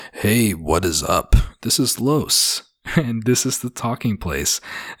Hey, what is up? This is Los, and this is the talking place,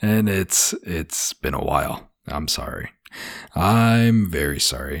 and it's been a while. I'm sorry. I'm very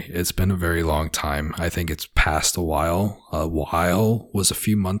sorry. It's been a very long time. I think it's past a while. A while was a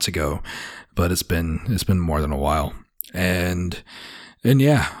few months ago, but it's been more than a while. And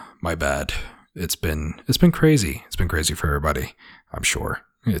yeah, my bad. It's been crazy. It's been crazy for everybody, I'm sure.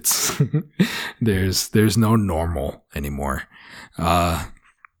 It's there's no normal anymore. Uh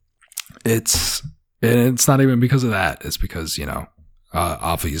it's not even because of that. It's because,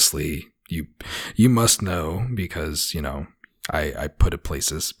 obviously you must know because, I put it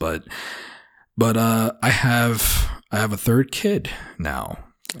places, but I have a third kid now,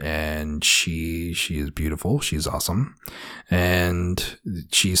 and she is beautiful. She's awesome, and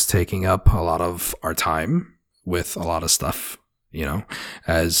she's taking up a lot of our time with a lot of stuff,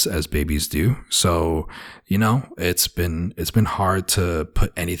 as babies do. So, it's been hard to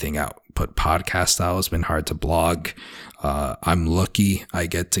put anything out, put podcasts out. It's been hard to blog. I'm lucky I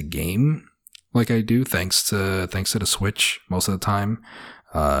get to game like I do, thanks to the Switch most of the time.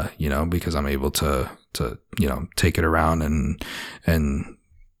 Because I'm able to take it around and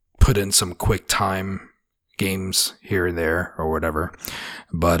put in some quick time games here and there or whatever.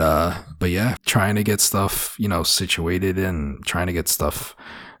 But yeah, trying to get stuff, situated, and trying to get stuff,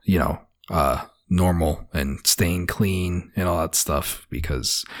 normal, and staying clean and all that stuff,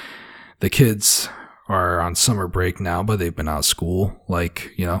 because the kids are on summer break now, but they've been out of school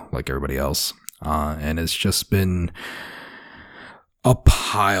like everybody else. And it's just been a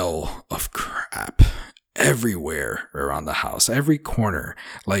pile of crap everywhere around the house, every corner.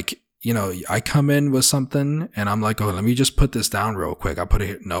 Like, I come in with something and I'm like, oh, let me just put this down real quick. I'll put it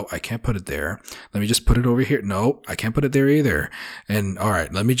here. No, I can't put it there. Let me just put it over here. No, I can't put it there either. And all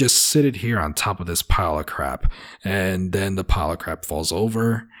right, let me just sit it here on top of this pile of crap. And then the pile of crap falls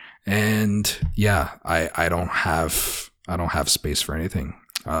over. And yeah, I don't have space for anything.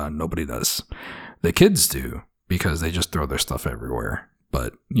 Nobody does. The kids do, because they just throw their stuff everywhere.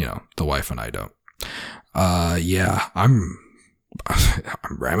 But, the wife and I don't. Yeah, I'm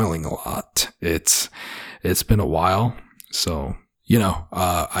rambling a lot. It's been a while. So,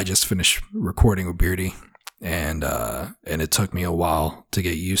 I just finished recording with Beardy, and it took me a while to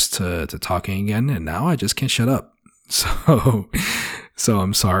get used to talking again. And now I just can't shut up. So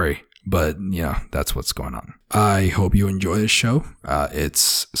I'm sorry, but that's what's going on. I hope you enjoy this show.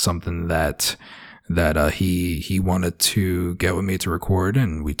 It's something that he wanted to get with me to record,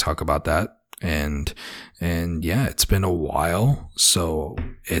 and we talk about that. And yeah, it's been a while, so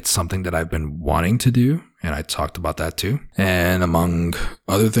it's something that I've been wanting to do, and I talked about that too. And among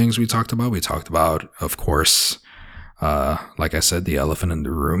other things we talked about, of course, like I said, the elephant in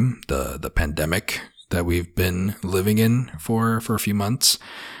the room, the pandemic that we've been living in for a few months,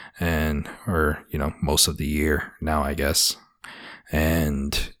 or most of the year now, I guess.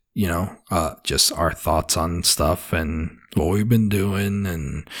 And just our thoughts on stuff and what we've been doing,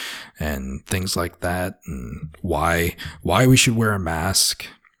 and things like that, and why we should wear a mask.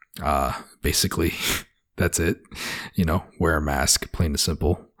 Basically, that's it. Wear a mask, plain and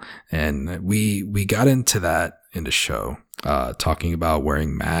simple. And we got into that in the show, talking about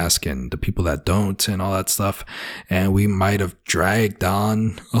wearing mask and the people that don't and all that stuff. And we might have dragged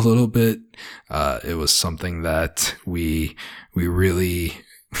on a little bit. It was something that we really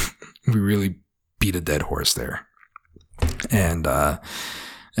beat a dead horse there. And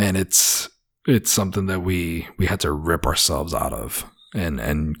it's something that we had to rip ourselves out of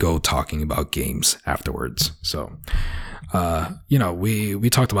and go talking about games afterwards. So, we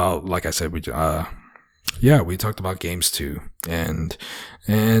talked about, like I said, we talked about games too. And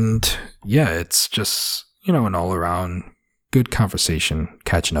yeah, it's just, an all around good conversation,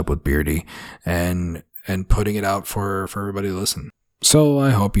 catching up with Beardy and putting it out for everybody to listen. So I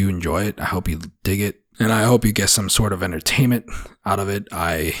hope you enjoy it. I hope you dig it. And I hope you get some sort of entertainment out of it.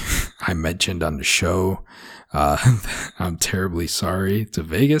 I mentioned on the show, I'm terribly sorry to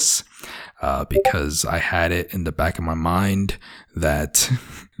Vegas, because I had it in the back of my mind that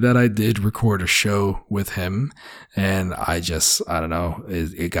I did record a show with him, and I don't know,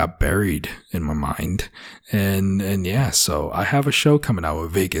 it got buried in my mind. And yeah, so I have a show coming out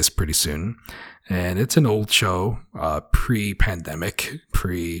with Vegas pretty soon. And it's an old show, pre-pandemic,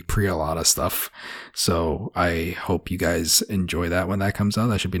 pre a lot of stuff. So I hope you guys enjoy that when that comes out.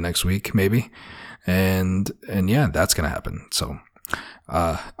 That should be next week, maybe. And yeah, that's going to happen. So,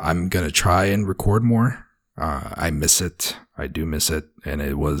 I'm going to try and record more. I miss it. I do miss it. And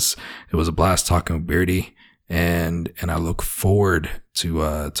it was a blast talking with Beardy. and I look forward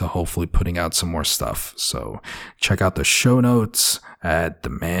to hopefully putting out some more stuff. So check out the show notes at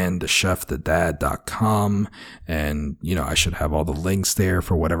themandthechefthedad.com, and I should have all the links there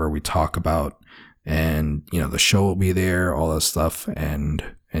for whatever we talk about, and the show will be there, all that stuff,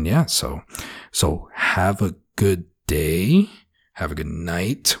 and yeah, so have a good day, have a good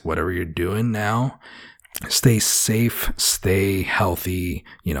night, whatever you're doing now. Stay safe, stay healthy,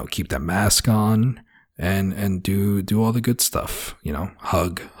 keep that mask on, and do all the good stuff,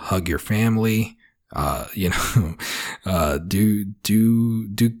 hug your family, do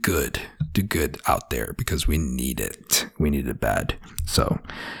good out there, because we need it bad. So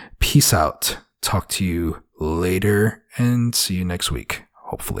peace out. Talk to you later, and see you next week,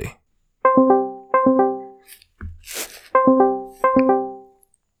 hopefully.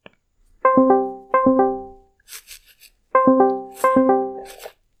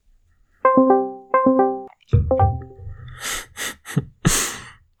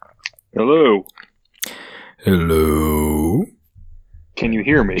 Hello. Hello. Can you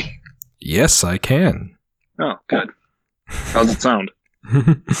hear me? Yes, I can. Oh, good. How's it sound?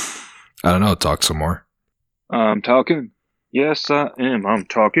 I don't know. Talk some more. I'm talking. Yes, I am. I'm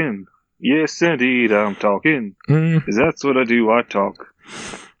talking. Yes, indeed, I'm talking. 'Cause that's what I do. I talk.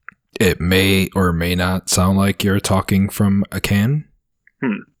 It may or may not sound like you're talking from a can. How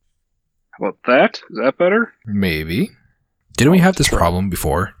about that? Is that better? Maybe. Didn't we have this problem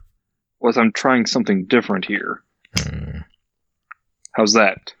before? Was I'm trying something different here. How's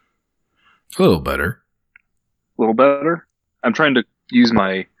that? A little better. A little better? I'm trying to use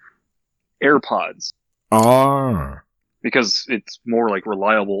my AirPods. Because it's more like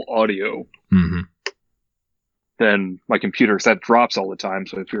reliable audio than my computer, because that drops all the time,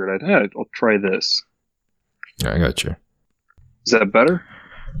 so I figured I'll try this. Yeah, I got you. Is that better?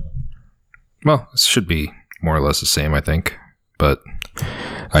 Well, it should be more or less the same, I think. But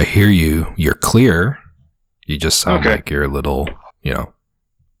I hear you. You're clear. You just sound like you're a little,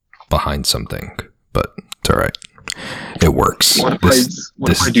 behind something. But it's all right. It works. What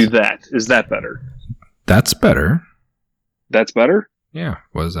if I do that? Is that better? That's better. That's better? Yeah.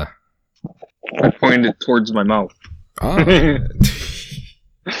 What is that? I pointed towards my mouth. Oh.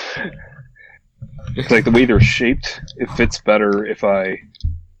 It's like the way they're shaped, it fits better if I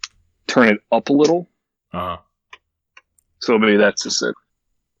turn it up a little. So maybe that's just it.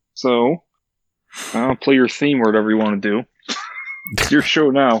 So, I'll play your theme or whatever you want to do. It's your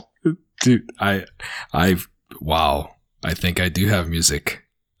show now. Dude, wow. I think I do have music.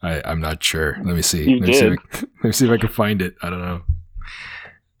 I'm not sure. Let me see. Let me see if I can find it. I don't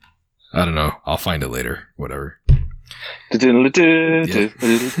know. I'll find it later. Whatever. The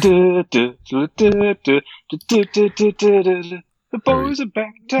boys are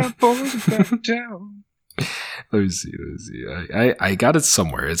back in town. Boys are back in town. Let me see. I got it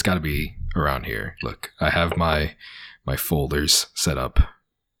somewhere. It's got to be around here. Look, I have my folders set up.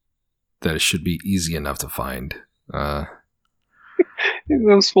 That it should be easy enough to find.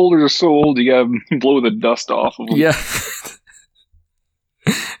 Those folders are so old, you gotta blow the dust off of them. Yeah.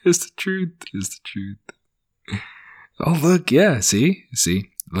 It's the truth. Oh, look. Yeah. See?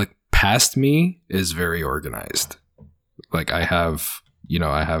 Like, past me is very organized. Like, I have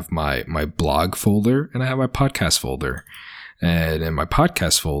my blog folder and I have my podcast folder. And in my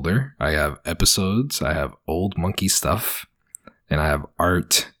podcast folder, I have episodes, I have old monkey stuff, and I have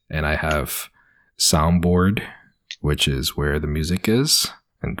art, and I have soundboard, which is where the music is.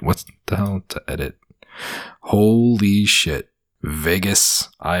 And what the hell to edit? Holy shit. Vegas,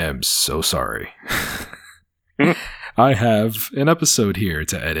 I am so sorry. I have an episode here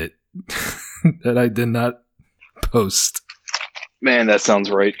to edit that I did not post. Man, that sounds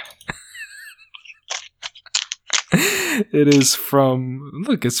right. It is it's from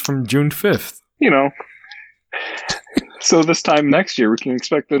June 5th. So this time next year, we can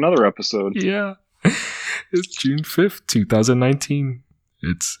expect another episode. Yeah. It's June 5th, 2019.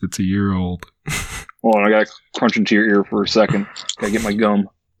 It's a year old. Hold on, I gotta crunch into your ear for a second. Gotta get my gum.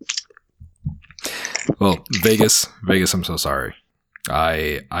 Well, Vegas, I'm so sorry.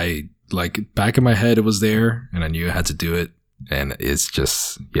 I like, back in my head it was there, and I knew I had to do it. And it's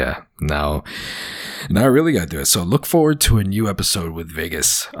just, now I really gotta do it. So look forward to a new episode with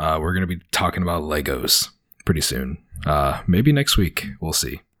Vegas. We're gonna be talking about Legos pretty soon. Maybe next week. We'll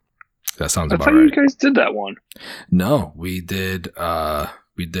see. That sounds about right. I thought you guys did that one. No, we did.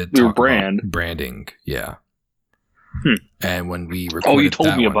 We did talk about branding. Yeah. And when we recorded, oh, you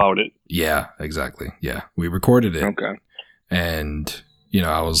told me about it. Yeah, exactly. Yeah, we recorded it. Okay. And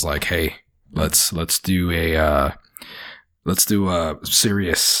I was like, hey, let's do a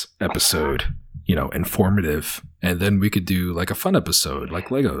serious episode. informative, and then we could do like a fun episode like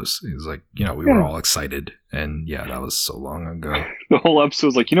Legos. It was like, we were all excited, and that was so long ago. The whole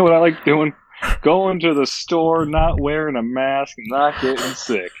episode's like, you know what I like doing? Going to the store, not wearing a mask, and not getting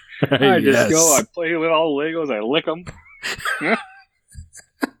sick. I just go, I play with all the Legos, I lick them.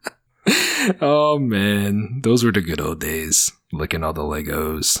 Oh man, those were the good old days, licking all the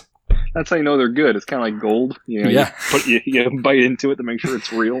Legos. That's how you know they're good. It's kind of like gold. You bite into it to make sure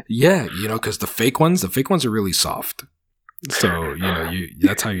it's real. Yeah, because the fake ones are really soft. So,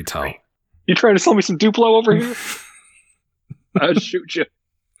 that's how you tell. You trying to sell me some Duplo over here? I'll shoot you.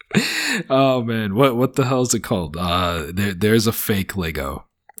 Oh man, what the hell is it called? There's a fake Lego.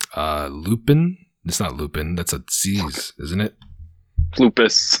 Lupin? It's not Lupin, that's a Z's, isn't it?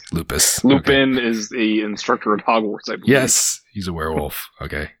 Lupus. Lupin okay. is the instructor at Hogwarts, I believe. Yes, he's a werewolf.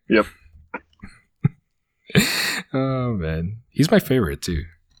 Okay. Yep. Oh man, he's my favorite too.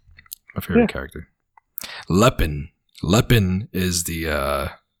 My favorite character. Lepin is the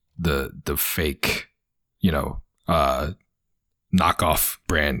fake, knockoff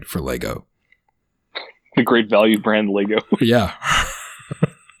brand for Lego. The great value brand Lego. Yeah.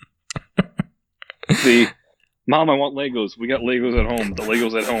 Mom, I want Legos. We got Legos at home. The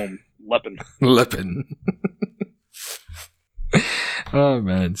Legos at home. Lepin. Oh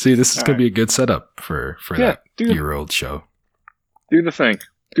man. See, this is going to be a good setup for that year-old show. Do the thing.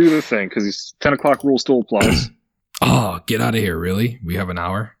 Because these 10 o'clock rule still applies. Oh, get out of here. Really? We have an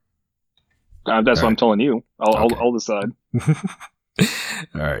hour? That's what I'm telling you. I'll decide. All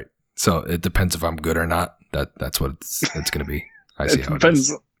right. So it depends if I'm good or not. That's what it's going to be. I see how it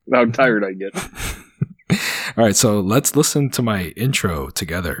depends how tired I get. All right, so let's listen to my intro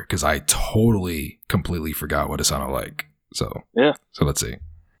together because I completely forgot what it sounded like. So let's see.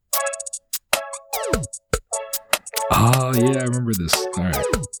 Oh yeah, I remember this. All right.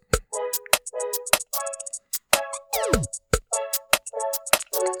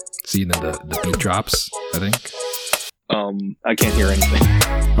 See, then the beat drops, I think. I can't hear anything.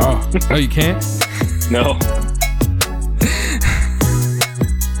 Oh, no, you can't? No.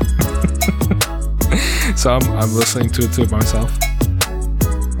 So I'm listening to it myself.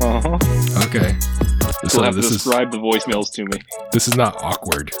 Okay. You'll have to describe the voicemails to me. This is not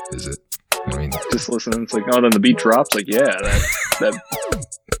awkward, is it? I mean, just listen. It's like, then the beat drops. Like, that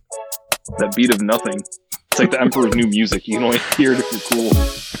beat of nothing. It's like the Emperor's New Music. You can only hear it if you're cool.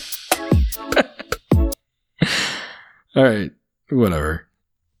 All right, whatever.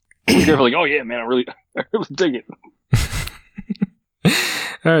 You're like, oh yeah, man, I really dig it.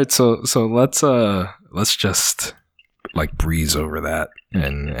 All right, so let's just like breeze over that,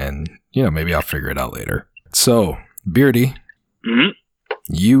 and maybe I'll figure it out later. So, Beardy,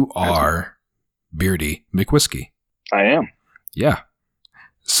 you are Beardy McWhiskey. I am. Yeah.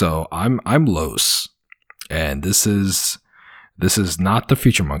 So I'm Los, and this is not the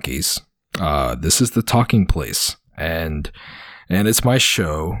Future Monkeys. This is the Talking Place, and it's my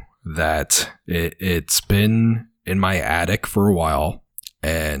show that it's been in my attic for a while,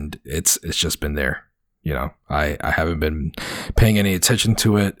 and it's just been there. I haven't been paying any attention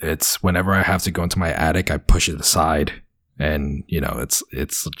to it. It's whenever I have to go into my attic, I push it aside, and it's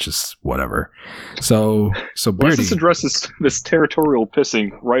just whatever. So Beardy, let's just address this territorial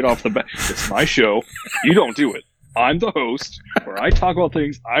pissing right off the bat. It's my show. You don't do it. I'm the host, where I talk about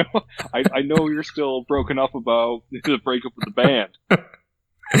things. I know you're still broken up about the breakup with the band,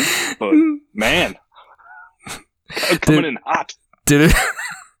 but man, I'm coming in hot.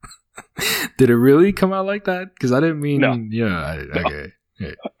 Did it really come out like that? Because I didn't mean. No. Yeah. Okay.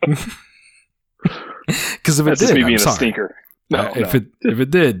 Because if it That's did, just me I'm being sorry. a stinker. No, if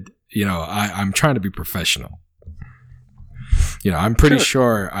it did, I'm trying to be professional. I'm pretty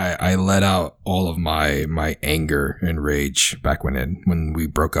sure I let out all of my anger and rage back when we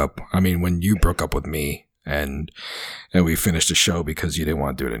broke up. I mean, when you broke up with me and we finished the show because you didn't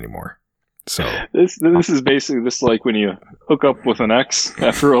want to do it anymore. So this is basically this, like when you hook up with an ex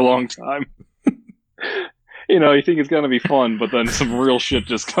after a long time. You think it's gonna be fun, but then some real shit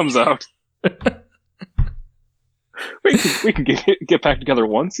just comes out. we can get back together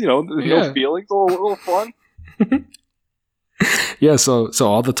once. No feelings, a little fun. Yeah, so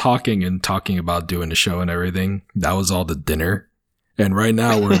all the talking about doing the show and everything, that was all the dinner. And right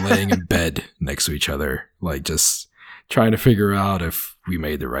now we're laying in bed next to each other, like just trying to figure out if we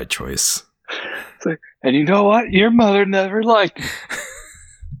made the right choice. And you know what? Your mother never liked me.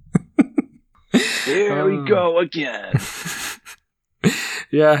 Here we go again.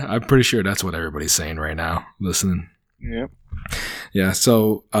 Yeah, I'm pretty sure that's what everybody's saying right now. Listen. Yep. Yeah,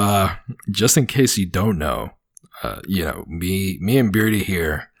 so just in case you don't know, me and Beardy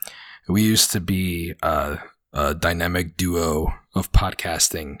here, we used to be a dynamic duo of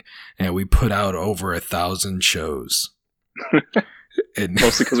podcasting, and we put out over 1,000 shows. And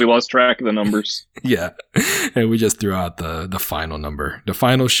Mostly because we lost track of the numbers. yeah, and we just threw out the final number. The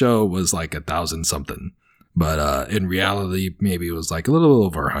final show was like 1,000 something, but in reality, maybe it was like a little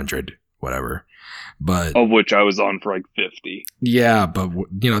over 100, whatever. But Of which I was on for like 50. yeah, but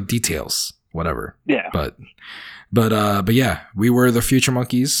details, whatever. Yeah. But yeah, we were the Future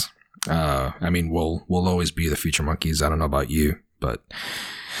Monkeys. I mean, we'll always be the Future Monkeys. I don't know about you, but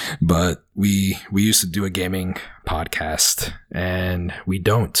we used to do a gaming podcast, and we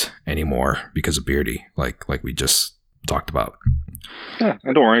don't anymore because of Beardy, like we just talked about. Yeah,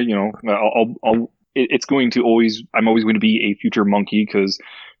 and don't worry, it's going to always, I'm always going to be a future monkey, because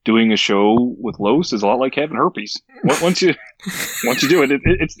doing a show with Los is a lot like having herpes. Once you do it,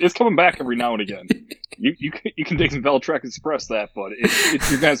 it's coming back every now and again. You can take some Valtrex and suppress that, but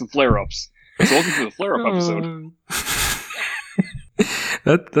you're gonna have some flare-ups. So welcome to the flare-up episode.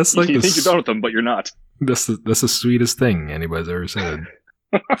 That's like you think you're done with them, but you're not. That's the sweetest thing anybody's ever said.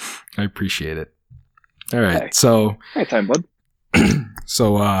 I appreciate it. All right, Hey. so Hey, time, bud.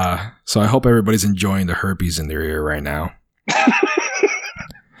 so I hope everybody's enjoying the herpes in their ear right now.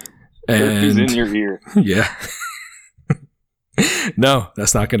 Herpes And in your ear. yeah. No,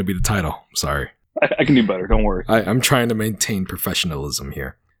 that's not going to be the title. I'm sorry. I can do better. Don't worry. I'm trying to maintain professionalism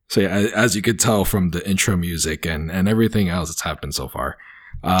here. So yeah, as you could tell from the intro music and everything else that's happened so far,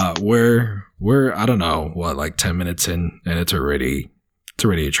 we're I don't know what, like 10 minutes in, and it's already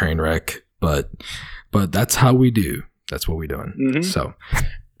a train wreck. But that's how we do. That's what we're doing. Mhm. So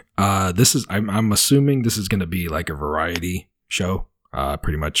I'm assuming this is going to be like a variety show.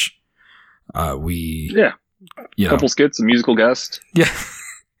 Pretty much. Yeah. You know, Couple skits, a musical guest, yeah.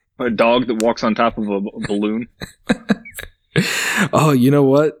 a dog that walks on top of a balloon. Oh, you know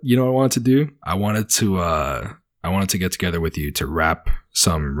what? You know what I wanted to do? I wanted to get together with you to rap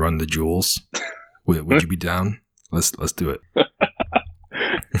some Run the Jewels. Would you be down? Let's do it.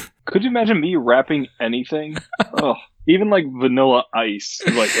 Could you imagine me rapping anything? Oh, even like Vanilla Ice.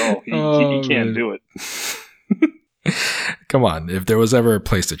 Like, he can't man. do it. Come on, if there was ever a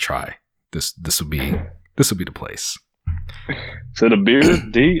place to try, this would be the place. Said a beard, a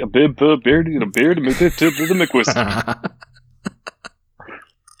bib, beard, a beard, to make the tip of the McWhiskey.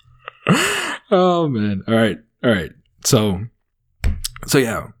 Oh man. All right. So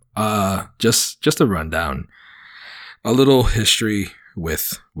yeah, just a rundown. A little history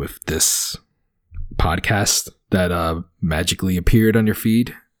with this podcast that magically appeared on your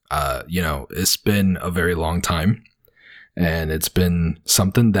feed. It's been a very long time, and it's been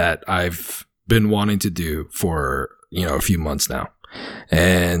something that I've been wanting to do for a few months now,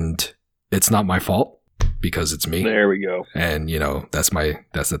 and it's not my fault because it's me. There we go. And that's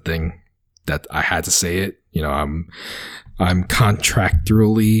the thing that I had to say it. I'm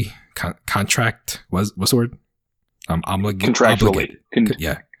contractually what's the word? I'm Contractually. obligated.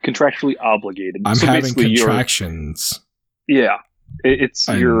 Yeah, Contractually obligated. I'm So having basically contractions. Yeah. It's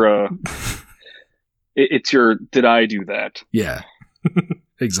it's your, did I do that? Yeah,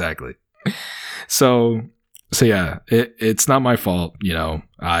 exactly. So yeah, it's not my fault.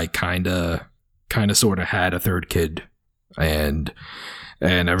 I kind of sort of had a third kid, and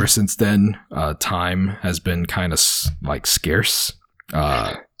ever since then, time has been kind of like scarce.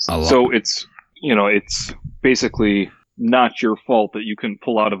 A lot. So it's basically not your fault that you can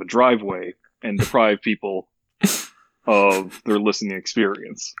pull out of a driveway and deprive people of their listening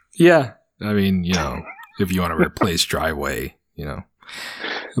experience. Yeah, I mean, if you want to replace driveway,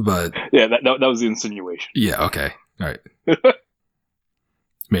 but Yeah, that was the insinuation. yeah, okay, all right.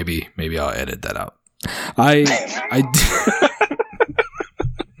 Maybe I'll edit that out. I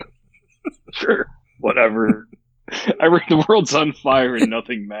Sure, whatever. The world's on fire and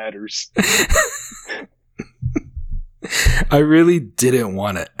nothing matters. I really didn't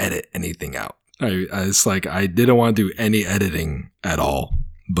want to edit anything out. It's like I didn't want to do any editing at all.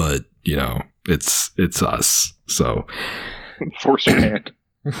 But it's us. So Force your hand.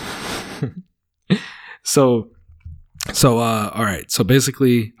 So all right. So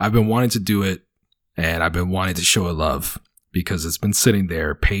basically, I've been wanting to do it, and I've been wanting to show it love because it's been sitting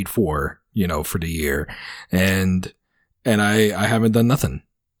there, paid for, for the year, and I haven't done nothing,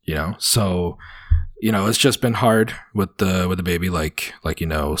 So, it's just been hard with the baby. Like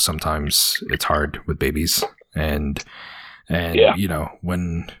sometimes it's hard with babies, and Yeah.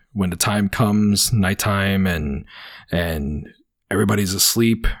 when the time comes, nighttime, and everybody's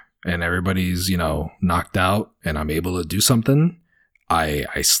asleep and everybody's knocked out, and I'm able to do something, I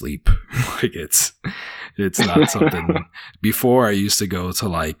sleep. Like It's not something. Before I used to go to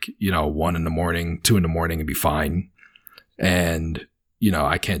like, 1 in the morning, 2 in the morning and be fine. And,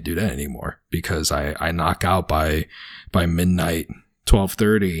 I can't do that anymore because I knock out by midnight,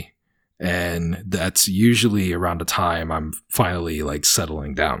 12:30. And that's usually around the time I'm finally like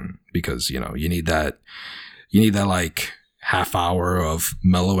settling down because, you need that like half hour of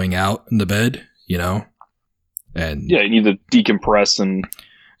mellowing out in the bed, and yeah, you need to decompress and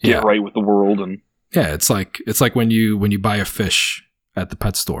get right with the world. And yeah, it's like when you buy a fish at the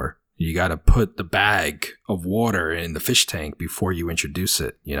pet store, you got to put the bag of water in the fish tank before you introduce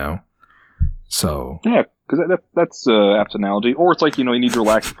it, So yeah, because that's apt analogy. Or it's like you need to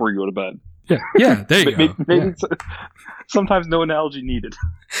relax before you go to bed. Yeah, there you go. Maybe sometimes no analogy needed.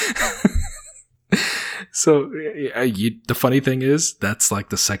 So the funny thing is, that's like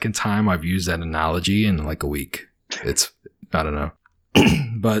the second time I've used that analogy in like a week. It's, I don't know,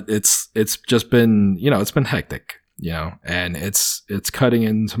 but it's just been, it's been hectic, and it's cutting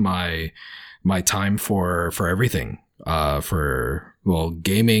into my time for everything.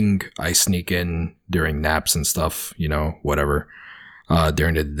 Gaming, I sneak in during naps and stuff, whatever,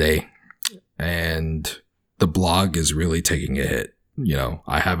 during the day, and the blog is really taking a hit.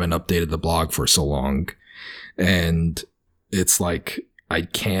 I haven't updated the blog for so long, and it's like I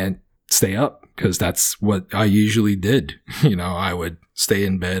can't stay up because that's what I usually did. I would stay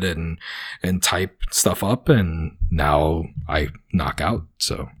in bed and type stuff up, and now I knock out.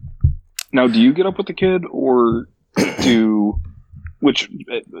 So now, do you get up with the kid, or which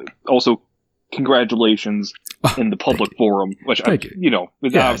also congratulations in the public forum, which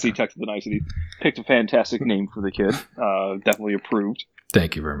obviously Text of the Nicety picked a fantastic name for the kid. Definitely approved.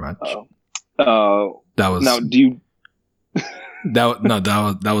 Thank you very much. That was now. Do you?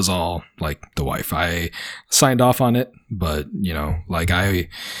 that was all like the wife. I signed off on it, but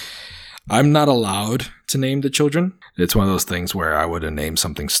I'm not allowed to name the children. It's one of those things where I would have named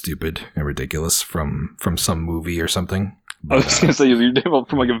something stupid and ridiculous from some movie or something. But, I was gonna say you name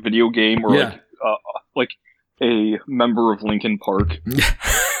from like a video game or like a member of Linkin Park.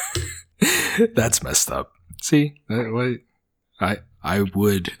 That's messed up. See, I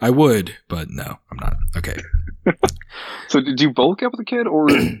would, but no, I'm not. Okay. So did you both get up with the kid, or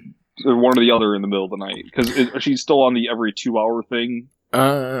one or the other in the middle of the night? Because she's still on the every 2 hour thing.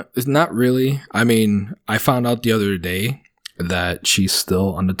 It's not really. I mean, I found out the other day that she's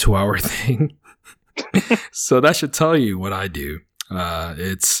still on the 2 hour thing. So that should tell you what I do.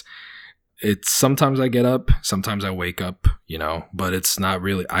 It's sometimes I get up, sometimes I wake up, but it's not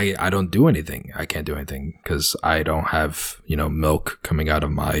really, I don't do anything. I can't do anything because I don't have, milk coming out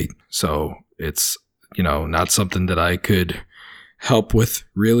of so it's, not something that I could help with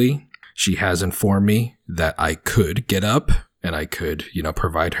really. She has informed me that I could get up and I could,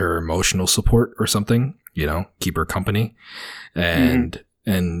 provide her emotional support or something, keep her company. And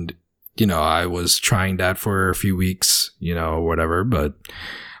I was trying that for a few weeks, whatever, but,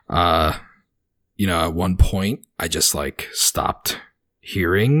 at one point I just like stopped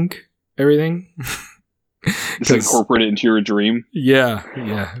hearing everything. Just incorporate it into your dream. Yeah,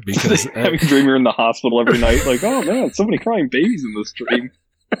 because having a dream you're in the hospital every night, like, oh man, so many crying babies in this dream.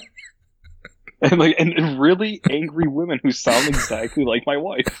 and really angry women who sound exactly like my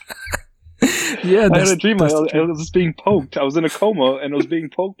wife. Yeah, I had a dream. I was being poked. I was in a coma and I was being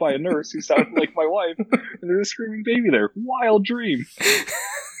poked by a nurse who sounded like my wife, and there's a screaming baby there. Wild dream.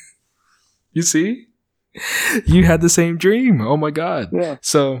 You see? You had the same dream. Oh my god. Yeah.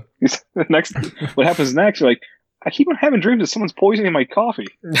 So what happens next? You're like, I keep on having dreams that someone's poisoning my coffee.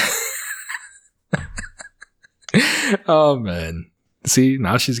 Oh man. See,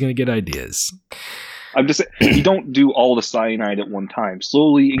 now she's gonna get ideas. I'm just saying, you don't do all the cyanide at one time.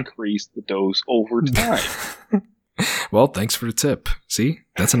 Slowly increase the dose over time. Well, thanks for the tip. See,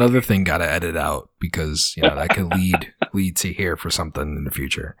 that's another thing gotta edit out because that could lead to here for something in the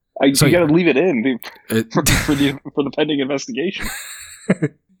future. You gotta leave it in for the pending investigation.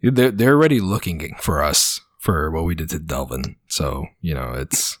 They're already looking for us for what we did to Delvin, so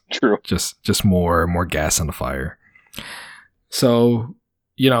it's true. Just more gas on the fire. So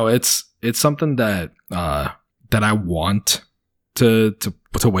it's something that I want to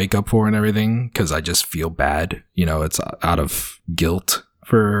wake up for and everything because I just feel bad. It's out of guilt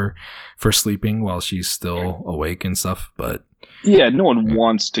for sleeping while she's still awake and stuff. But yeah, no one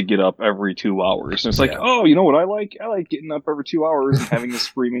wants to get up every 2 hours. And it's like, oh, you know what I like? I like getting up every 2 hours and having a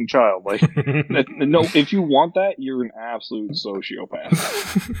screaming child. Like, no, if you want that, you're an absolute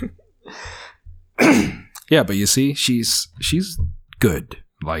sociopath. Yeah, but you see, she's good.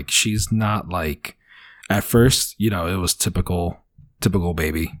 Like, she's not like, at first, it was typical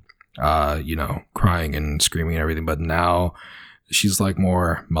baby. crying and screaming and everything. But now she's like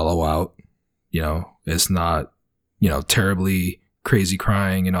more mellow out. It's not, terribly crazy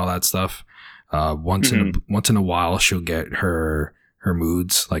crying and all that stuff. Once in a while, she'll get her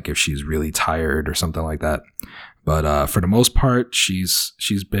moods, like if she's really tired or something like that. But for the most part, she's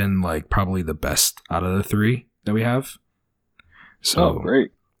been like probably the best out of the three that we have. So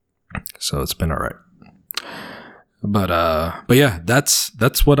great. So it's been all right. But yeah,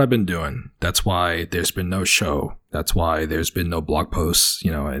 that's what I've been doing. That's why there's been no show. That's why there's been no blog posts,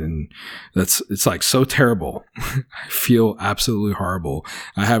 and it's like so terrible. I feel absolutely horrible.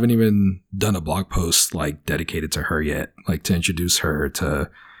 I haven't even done a blog post like dedicated to her yet, like to introduce her to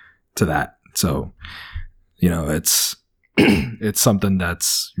that. So, it's it's something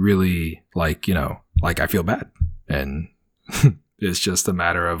that's really like, like I feel bad, and it's just a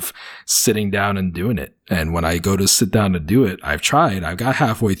matter of sitting down and doing it. And when I go to sit down to do it, I got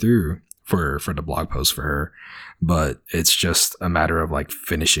halfway through for the blog post for her, but it's just a matter of like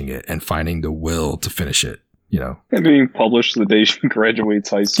finishing it and finding the will to finish it, And being published the day she graduates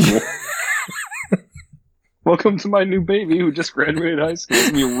high school. Welcome to my new baby who just graduated high school.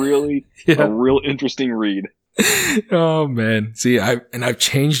 It's going to be a real interesting read. Oh man. See, I've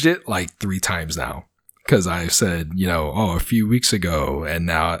changed it like 3 times now. Because I said, a few weeks ago, and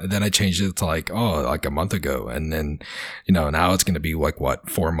then I changed it to like a month ago. And then, now it's going to be like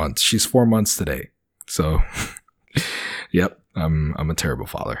 4 months. She's 4 months today. So, yep, I'm a terrible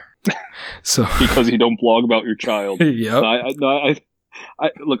father. So because you don't blog about your child. Yep. I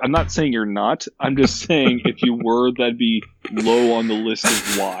look, I'm not saying you're not. I'm just saying if you were, that'd be low on the list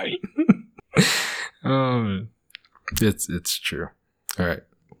of why. It's true. All right.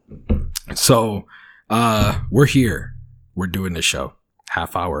 So, we're here. We're doing the show.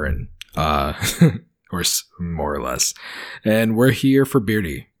 Half hour in, or more or less. And we're here for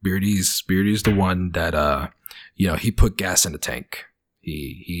Beardy. Beardy's the one that, he put gas in the tank.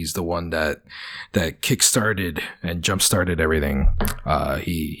 He's the one that kickstarted and jump started everything.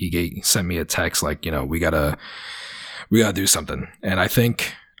 He sent me a text like, we gotta do something. And I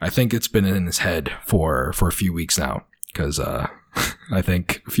think it's been in his head for a few weeks now. Cause, I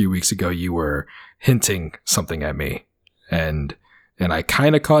think a few weeks ago you were hinting something at me, and I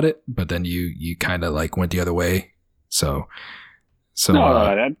kind of caught it, but then you kind of like went the other way. So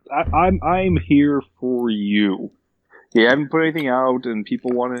no, I'm here for you. You haven't put anything out, and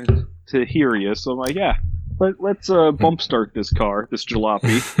people wanted to hear you, so I'm like, yeah, let's bump start this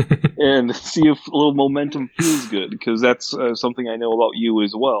jalopy, and see if a little momentum feels good, because that's something I know about you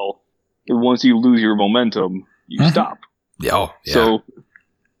as well. And once you lose your momentum, you stop. Yeah. So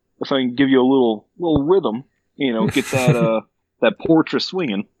if I can give you a little rhythm, get that portrait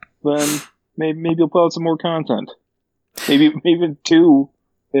swinging, then maybe you'll put out some more content. Maybe 2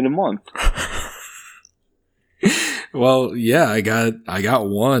 in a month. Well, yeah, I got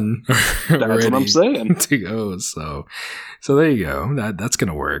one. That's what I'm saying. To go. So there you go. That's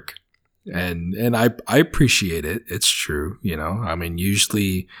gonna work. And I appreciate it. It's true. I mean,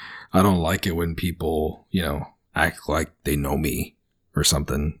 usually I don't like it when people, act like they know me or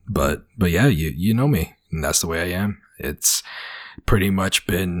something, but yeah, you know me, and that's the way I am. It's pretty much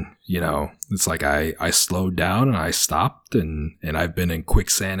been, it's like I slowed down and I stopped, and I've been in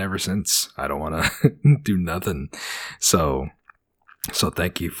quicksand ever since. I don't want to do nothing. So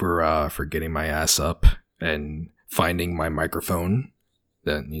thank you for getting my ass up and finding my microphone.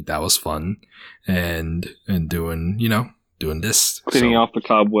 That was fun, and doing this, cleaning off the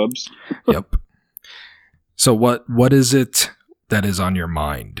cobwebs. Yep. So what is it that is on your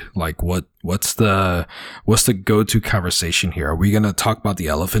mind? Like what's the go-to conversation here? Are we going to talk about the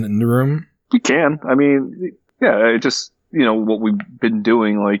elephant in the room? We can. I mean, yeah, just, what we've been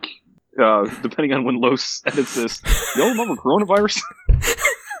doing, like, depending on when Los edits this. Y'all remember coronavirus?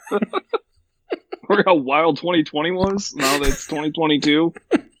 Remember how wild 2020 was? Now that it's 2022?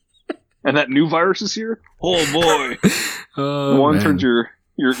 And that new virus is here? Oh boy. One turns your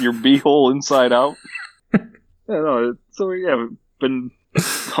beehole inside out. So we've been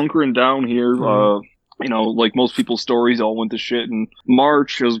hunkering down here. Like most people's stories all went to shit in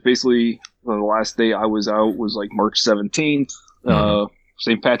March. It was basically the last day I was out was like March 17th.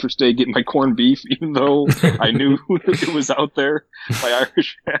 St. Patrick's Day, getting my corned beef, even though I knew it was out there. My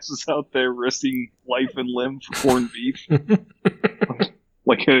Irish ass is out there risking life and limb for corned beef.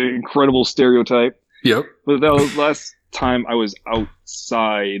 Like an incredible stereotype. Yep. But that was the last time I was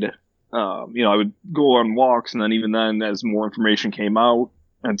outside. I would go on walks, and then even then, as more information came out,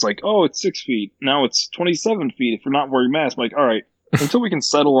 and it's like, oh, it's 6 feet. Now it's 27 feet if you're not wearing masks. I'm like, all right, until we can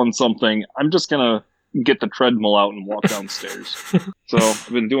settle on something, I'm just going to get the treadmill out and walk downstairs. So I've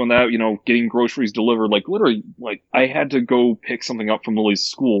been doing that, getting groceries delivered. Like literally, like I had to go pick something up from Lily's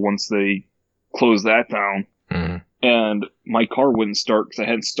school once they closed that down. Mm-hmm. And my car wouldn't start because I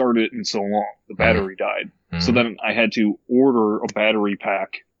hadn't started it in so long. The battery died. Mm-hmm. So then I had to order a battery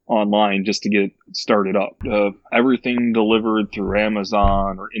pack online just to get it started up. Everything delivered through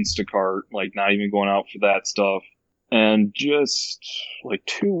Amazon or Instacart, like not even going out for that stuff. And just like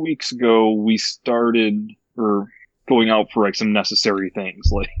 2 weeks ago, we started going out for like some necessary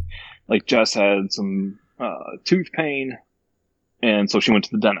things. Like Jess had some tooth pain, and so she went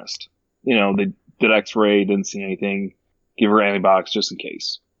to the dentist. They did X-ray, didn't see anything. Give her antibiotics just in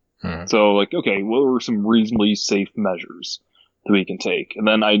case. Hmm. So like, okay, what were some reasonably safe measures that we can take? And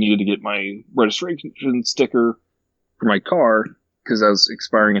then I needed to get my registration sticker for my car because that was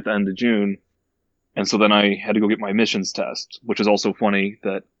expiring at the end of June. And so then I had to go get my emissions test, which is also funny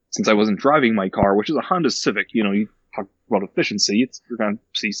that since I wasn't driving my car, which is a Honda Civic, you talk about efficiency, you're going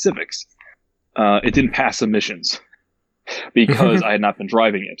to see Civics. It didn't pass emissions because I had not been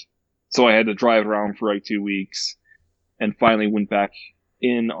driving it. So I had to drive around for like 2 weeks and finally went back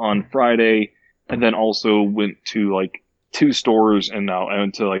in on Friday and then also went to like 2 stores and now I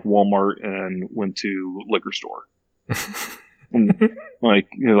went to like Walmart and went to liquor store. Like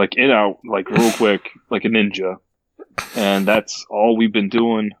in out, like real quick, like a ninja. And that's all we've been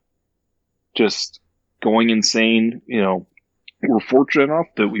doing. Just going insane. We're fortunate enough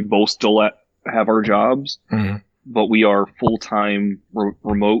that we both still have our jobs, but we are full-time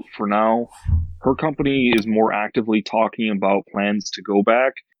remote for now. Her company is more actively talking about plans to go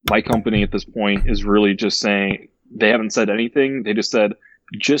back. My company at this point is really just saying, they haven't said anything. They just said,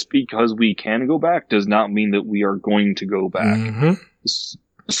 just because we can go back does not mean that we are going to go back. Mm-hmm.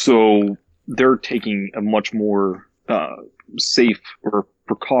 So they're taking a much more safe or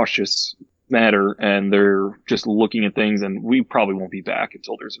precautious matter, and they're just looking at things, and we probably won't be back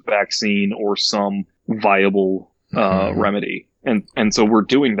until there's a vaccine or some viable remedy. And so we're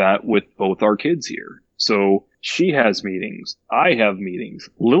doing that with both our kids here. So she has meetings. I have meetings.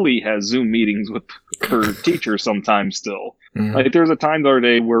 Lily has Zoom meetings with her teacher sometimes still. Mm-hmm. Like there's a time the other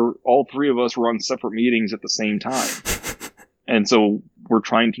day where all 3 of us were on separate meetings at the same time. And so we're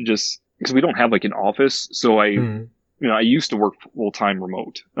trying to because we don't have like an office. So I used to work full-time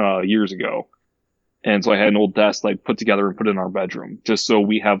remote years ago. And so I had an old desk I put together and put in our bedroom just so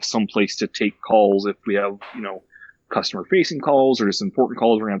we have some place to take calls if we have, customer facing calls or just important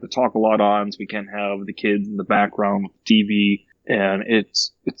calls we're going to have to talk a lot on. So we can't have the kids in the background with TV. And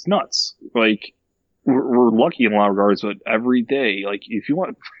it's nuts. Like we're lucky in a lot of regards, but every day, like if you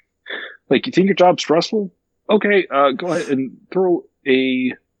want, like you think your job's stressful, okay, go ahead and throw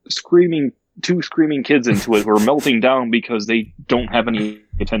 2 screaming kids into it who are melting down because they don't have any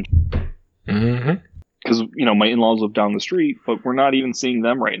attention. Mm-hmm. Because, my in-laws live down the street, but we're not even seeing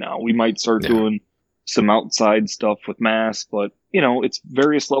them right now. We might start doing some outside stuff with masks, but, it's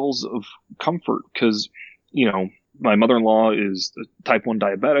various levels of comfort because, my mother-in-law is a type 1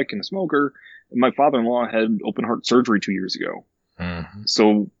 diabetic and a smoker, and my father-in-law had open heart surgery 2 years ago. Mm-hmm.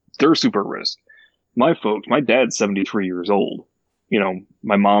 So they're super at risk. My dad's 73 years old.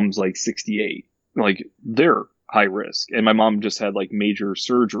 My mom's like 68. Like they're high risk. And my mom just had like major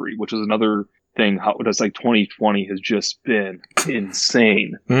surgery, which is another thing. How it's like 2020 has just been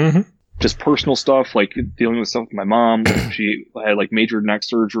insane. Mm-hmm. Just personal stuff, like dealing with stuff with my mom. She had like major neck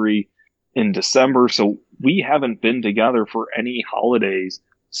surgery in December. So we haven't been together for any holidays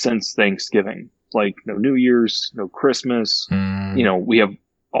since Thanksgiving. Like no New Year's, no Christmas. We have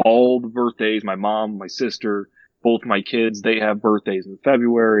all the birthdays. My mom, my sister, both my kids, they have birthdays in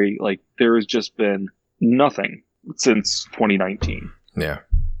February. Like there has just been nothing since 2019. Yeah.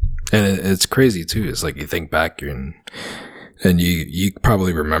 And it's crazy too. It's like you think back and you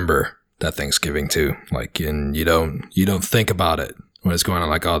probably remember that Thanksgiving too. Like, and you don't think about it when it's going on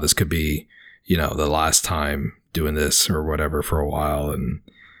like, oh, this could be, the last time doing this or whatever for a while. And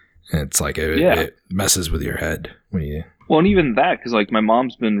it's like, it messes with your head when you. Well, and even that, because like my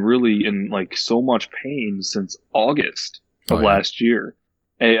mom's been really in like so much pain since August of last year.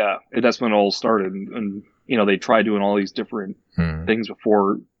 Yeah, that's when it all started. And they tried doing all these different things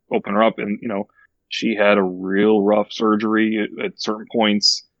before opening her up. And, she had a real rough surgery at certain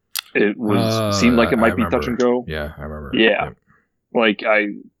points. It seemed like it might be touch and go. Yeah, I remember. Yeah. Like I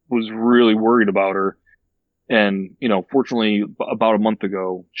was really worried about her. And, fortunately, about a month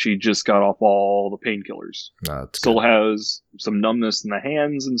ago, she just got off all the painkillers. Still has some numbness in the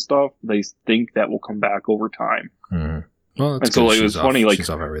hands and stuff. They think that will come back over time. Mm-hmm. Well, that's and so good. it was funny. Like she's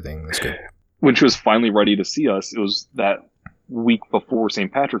off everything. That's good. When she was finally ready to see us, it was that week before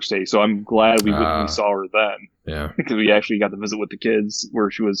St. Patrick's Day, so I'm glad we went and we saw her then. Yeah. Because we actually got to visit with the kids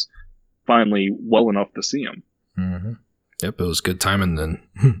where she was finally well enough to see them. Mm-hmm. Yep, it was good timing then.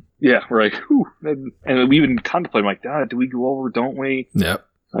 Yeah, we're like, whew. And we even contemplated, like, God, do we go over, don't we? Yep.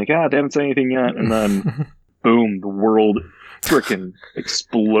 Like, they haven't said anything yet. And then, boom, the world frickin'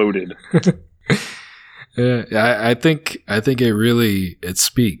 exploded. Yeah, I think it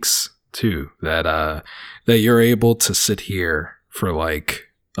speaks too that you're able to sit here for like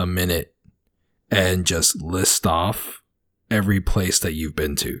a minute and just list off every place that you've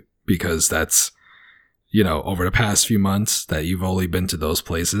been to, because that's, you know, over the past few months that you've only been to those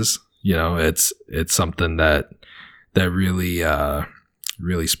places. You know, it's something that really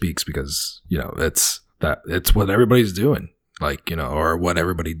really speaks, because, you know, it's what everybody's doing, like, you know, or what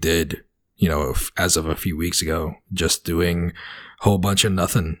everybody did, you know, as of a few weeks ago, just doing a whole bunch of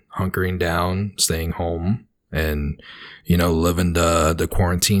nothing, hunkering down, staying home, and, you know, living the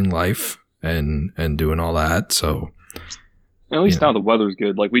quarantine life and doing all that. So at least now the weather's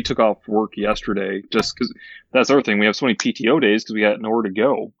good. Like, we took off work yesterday just because that's the other thing. We have so many PTO days because we got nowhere to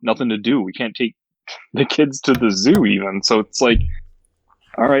go, nothing to do. We can't take the kids to the zoo even. So it's like,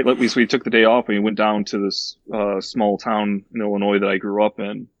 all right, at least we took the day off and we went down to this small town in Illinois that I grew up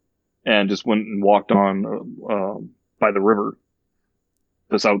in, and just went and walked on by the river,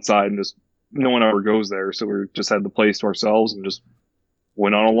 just outside, and just no one ever goes there. So we just had the place to ourselves and just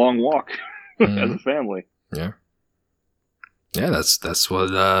went on a long walk as a family. Yeah. Yeah, that's what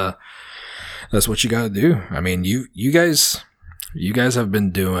you got to do. I mean, you guys have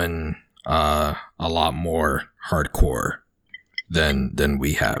been doing a lot more hardcore than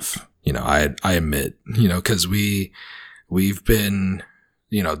we have. You know, I admit, you know, because we've been,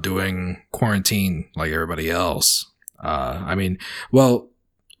 you know, doing quarantine like everybody else. I mean, well,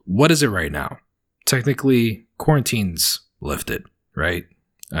 what is it right now? Technically, quarantine's lifted, right?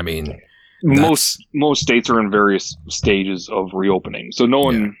 I mean, most states are in various stages of reopening, so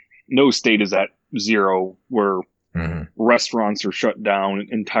no state is at zero where restaurants are shut down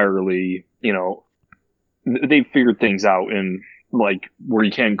entirely. You know, they've figured things out, and like where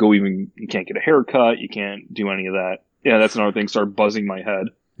you can't get a haircut, you can't do any of that. Yeah, that's another thing. Started buzzing my head.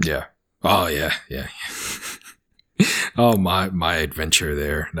 Yeah. Oh yeah. Oh, my adventure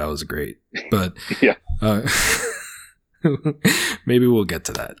there, that was great. But yeah. Maybe we'll get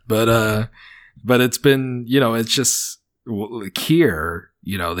to that. But it's been, you know, it's just here,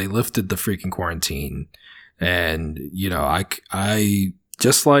 you know, they lifted the freaking quarantine, and, you know, I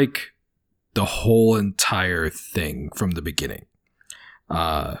just like the whole entire thing from the beginning.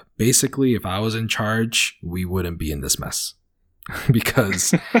 Basically, if I was in charge, we wouldn't be in this mess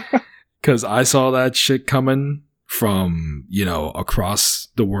because I saw that shit coming from, you know, across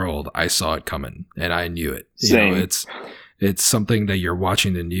the world. I saw it coming and I knew it. Same. You know, it's something that you're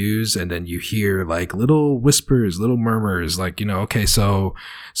watching the news and then you hear like little whispers, little murmurs, like, you know, okay, so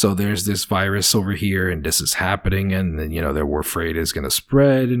there's this virus over here and this is happening, and then, you know, that we're afraid is going to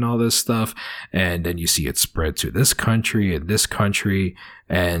spread and all this stuff. And then you see it spread to this country and this country.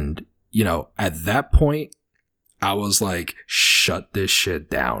 And, you know, at that point, I was like, shut this shit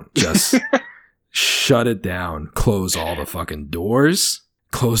down. Just shut it down. Close all the fucking doors.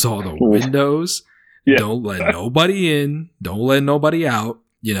 Close all the windows. Yeah. Don't let nobody in. Don't let nobody out.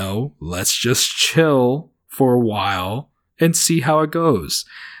 You know, let's just chill for a while and see how it goes.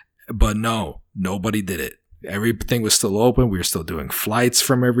 But no, nobody did it. Everything was still open. We were still doing flights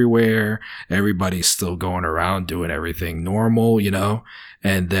from everywhere. Everybody's still going around doing everything normal, you know?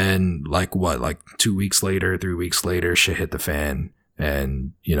 And then like 2 weeks later, 3 weeks later, shit hit the fan.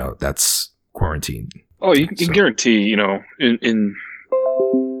 And, you know, that's quarantine. Oh, you can guarantee, you know, in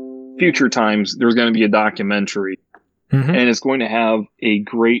future times, there's going to be a documentary, and it's going to have a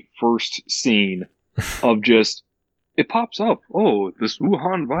great first scene of just, it pops up. Oh, this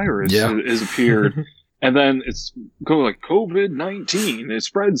Wuhan virus has appeared. And then it's go like COVID-19. It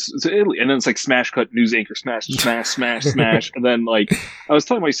spreads to Italy, and then it's like smash cut news anchor smash. And then like I was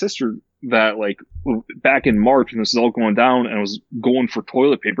telling my sister that like back in March when this was all going down, and I was going for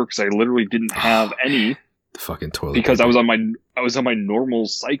toilet paper because I literally didn't have any. The fucking toilet because paper. I was on my normal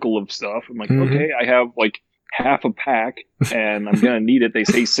cycle of stuff. I'm like, okay, I have like half a pack, and I'm gonna need it. They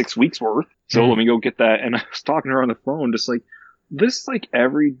say 6 weeks worth, so let me go get that. And I was talking to her on the phone, just like, this is like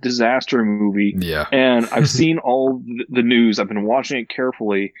every disaster movie. Yeah. And I've seen all the news. I've been watching it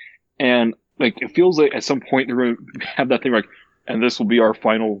carefully. And like, it feels like at some point they're going to have that thing like, and this will be our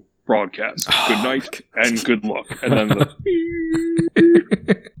final broadcast. Good night and good luck. And then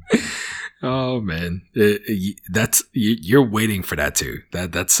oh Oh man, you're waiting for that too.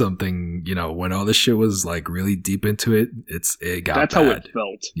 That's something, when all this shit was like really deep into it, it got That's bad. how it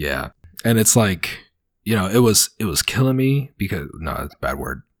felt. Yeah, and it's like, it was killing me because no, that's a bad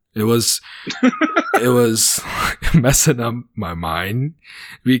word. It was messing up my mind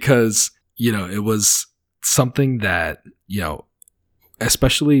because it was something that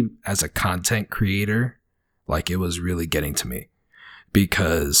especially as a content creator, like it was really getting to me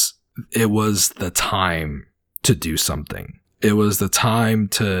because it was the time to do something. It was the time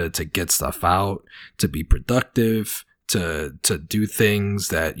to get stuff out, to be productive, to do things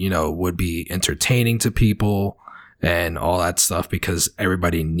that, would be entertaining to people and all that stuff because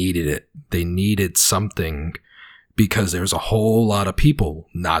everybody needed it. They needed something because there's a whole lot of people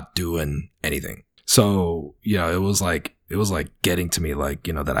not doing anything. So, it was like getting to me, like,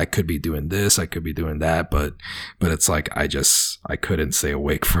 that I could be doing this, I could be doing that, but it's like, I couldn't stay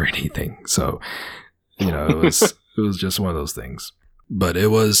awake for anything. So, it was just one of those things, but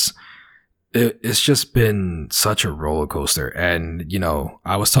it's just been such a roller coaster. And,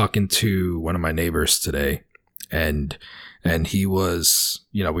 I was talking to one of my neighbors today and he was,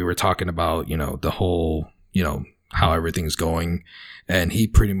 we were talking about, the whole, how everything's going. And he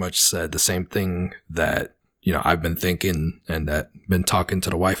pretty much said the same thing that, I've been thinking and that been talking to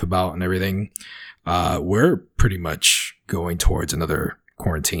the wife about and everything. We're pretty much going towards another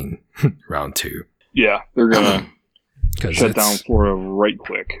quarantine round 2. Yeah, they're gonna shut down Florida right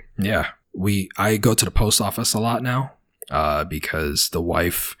quick. Yeah, I go to the post office a lot now because the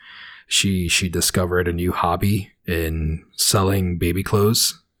wife, she discovered a new hobby in selling baby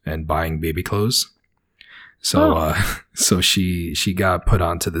clothes and buying baby clothes. So so she got put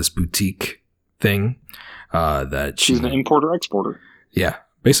onto this boutique thing that she's an importer exporter. Yeah,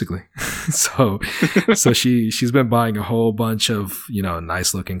 basically. so she's been buying a whole bunch of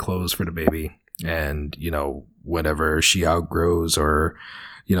nice looking clothes for the baby, and whenever she outgrows or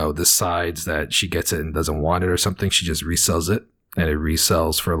decides that she gets it and doesn't want it or something, she just resells it, and it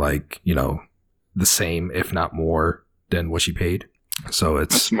resells for like the same if not more than what she paid. So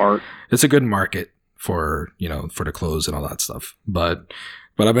it's That's smart. It's a good market for for the clothes and all that stuff. But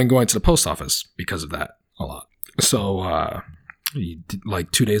I've been going to the post office because of that a lot. So like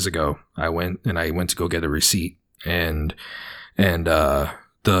 2 days ago, I went to go get a receipt, and the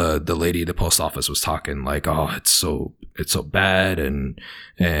lady at the post office was talking like, oh, it's so bad, and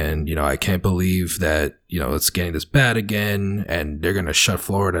I can't believe that it's getting this bad again, and they're gonna shut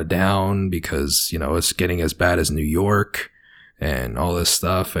Florida down because it's getting as bad as New York and all this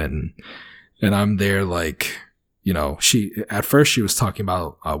stuff, and I'm there like, she at first she was talking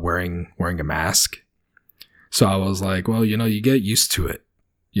about wearing a mask. So I was like, well, you get used to it,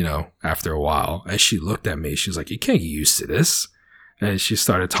 after a while. And she looked at me, she's like, you can't get used to this. And she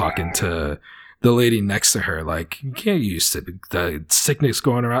started talking to the lady next to her, like, you can't get used to the sickness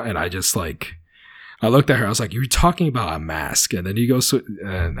going around. And I just like, I looked at her, I was like, you're talking about a mask. And then he goes,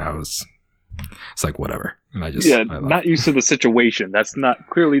 and it's like, whatever. And I just, not used to the situation. That's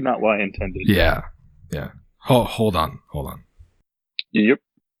clearly not what I intended. Yeah. Hold on. Yep.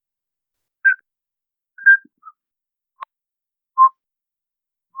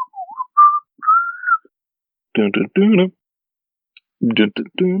 Dun, dun, dun, dun. Dun, dun,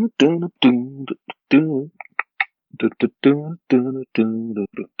 dun, dun, dun, dun, dun, dun, dun, dun, dun,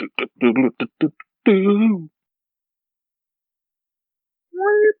 dun, dun, dun.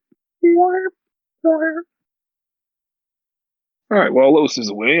 All right, while Lois is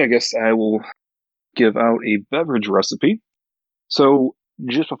away, I guess I will give out a beverage recipe. So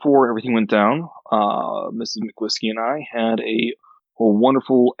just before everything went down, Mrs. McWhiskey and I had a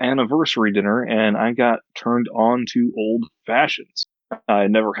wonderful anniversary dinner, and I got turned on to old fashions. I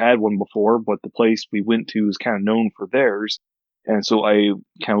never had one before, but the place we went to is kind of known for theirs. And so I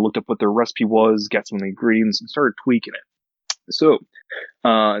kind of looked up what their recipe was, got some of the ingredients, and started tweaking it. So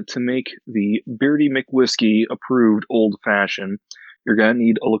to make the Beardy McWhiskey approved old fashioned, you're going to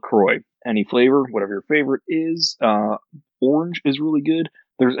need a LaCroix. Any flavor, whatever your favorite is. Orange is really good.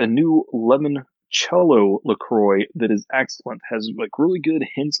 There's a new limoncello LaCroix that is excellent. Has like really good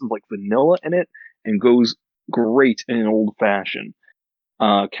hints of like vanilla in it and goes great in an old fashioned.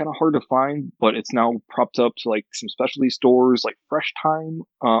 Kind of hard to find, but it's now propped up to like some specialty stores like Fresh Time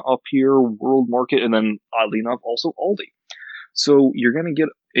up here, World Market, and then oddly enough also Aldi. So you're going to get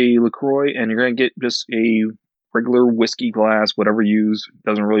a LaCroix, and you're going to get just a regular whiskey glass, whatever you use,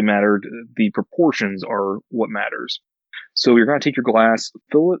 doesn't really matter. The proportions are what matters. So you're going to take your glass,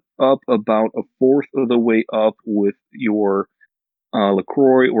 fill it up about a fourth of the way up with your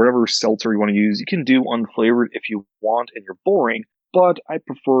LaCroix or whatever seltzer you want to use. You can do unflavored if you want and you're boring, but I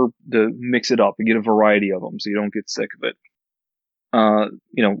prefer to mix it up and get a variety of them so you don't get sick of it. A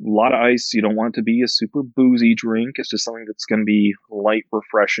lot of ice. You don't want it to be a super boozy drink. It's just something that's going to be light,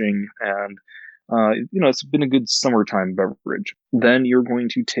 refreshing, and it's been a good summertime beverage. Then you're going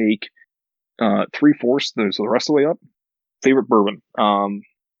to take 3/4, so the rest of the way up. Favorite bourbon.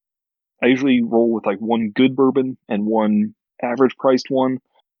 I usually roll with like one good bourbon and one average priced one,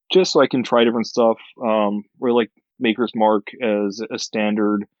 just so I can try different stuff. We're like Maker's Mark as a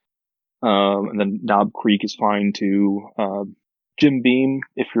standard, and then Knob Creek is fine too. Jim Beam,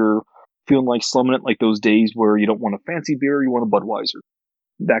 if you're feeling like slumming it, like those days where you don't want a fancy beer, you want a Budweiser,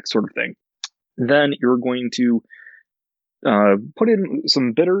 that sort of thing. Then you're going to put in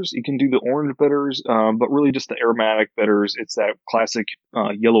some bitters. You can do the orange bitters, but really just the aromatic bitters. It's that classic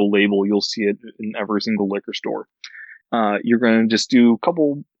yellow label. You'll see it in every single liquor store. You're going to just do a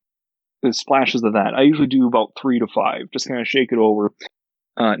couple splashes of that. I usually do about 3 to 5. Just kind of shake it over.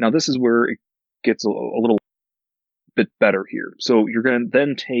 Now this is where it gets a little bit better here. So you're going to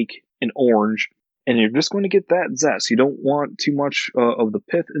then take an orange, and you're just going to get that zest. You don't want too much of the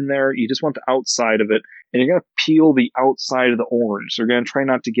pith in there. You just want the outside of it, and you're going to peel the outside of the orange. So you're going to try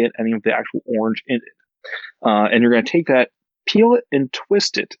not to get any of the actual orange in it. And you're going to take that, peel it, and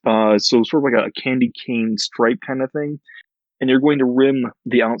twist it. So sort of like a candy cane stripe kind of thing. And you're going to rim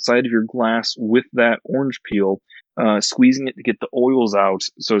the outside of your glass with that orange peel, squeezing it to get the oils out.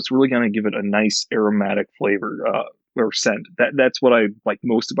 So it's really going to give it a nice aromatic flavor or scent. That's what I like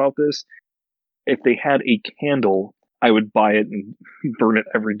most about this. If they had a candle, I would buy it and burn it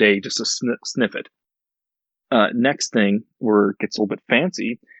every day just to sniff it. Next thing, where it gets a little bit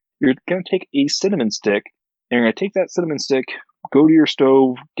fancy, you're going to take a cinnamon stick, and you're going to take that cinnamon stick, go to your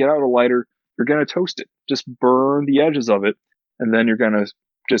stove, get out a lighter, you're going to toast it. Just burn the edges of it, and then you're going to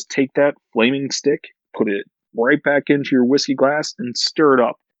just take that flaming stick, put it right back into your whiskey glass, and stir it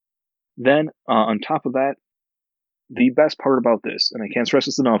up. Then, on top of that, the best part about this, and I can't stress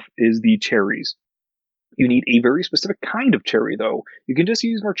this enough, is the cherries. You need a very specific kind of cherry, though. You can just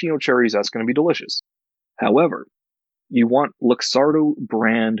use Martino cherries. That's going to be delicious. However, you want Luxardo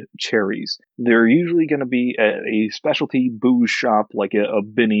brand cherries. They're usually going to be at a specialty booze shop like a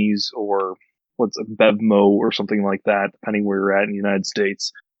Binny's or what's a Bevmo or something like that, depending where you're at in the United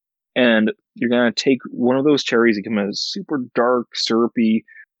States. And you're going to take one of those cherries. It can be a super dark, syrupy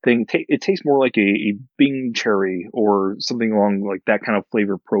thing. It tastes more like a Bing cherry or something along like that kind of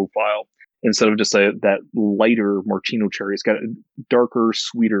flavor profile instead of just that lighter Martino cherry. It's got darker,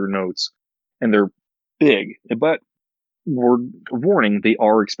 sweeter notes, and they're big. But warning, they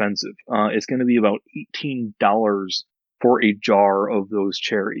are expensive. It's going to be about $18 for a jar of those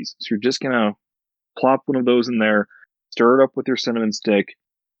cherries. So you're just going to plop one of those in there, stir it up with your cinnamon stick,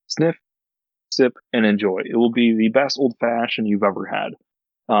 sniff, sip, and enjoy. It will be the best old-fashioned you've ever had.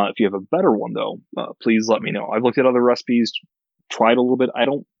 If you have a better one, though, please let me know. I've looked at other recipes, tried a little bit. I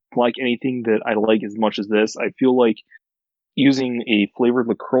don't like anything that I like as much as this. I feel like using a flavored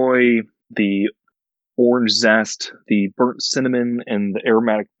LaCroix, the orange zest, the burnt cinnamon, and the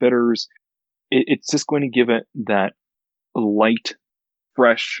aromatic bitters, it's just going to give it that light,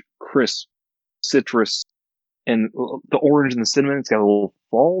 fresh, crisp citrus. And the orange and the cinnamon, it's got a little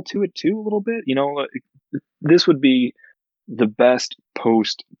fall to it, too, a little bit. This would be the best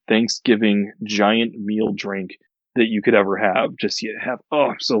post-Thanksgiving giant meal drink that you could ever have. Just you have,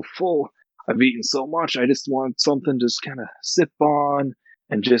 I'm so full. I've eaten so much. I just want something to just kind of sip on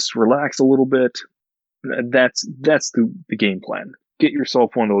and just relax a little bit. That's the game plan. Get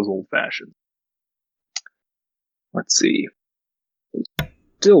yourself one of those old-fashioned. Let's see.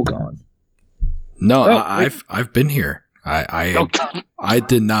 Still gone. No, I've been here. I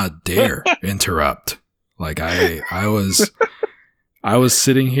did not dare interrupt. Like I was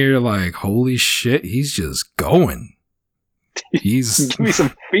sitting here like, holy shit, he's just going. He's give me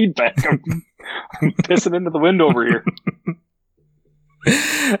some feedback. I'm pissing into the wind over here.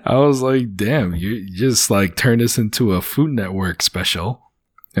 I was like, damn, you just like turned this into a Food Network special.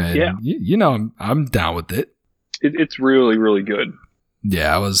 And yeah. I'm down with it. It's really, really good.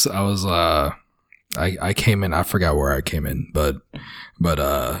 Yeah, I came in, I forgot where I came in, but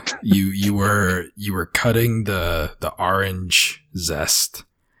you were cutting the orange zest,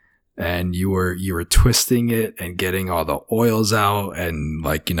 and you were twisting it and getting all the oils out and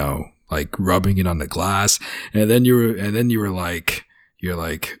like rubbing it on the glass, and then you were like,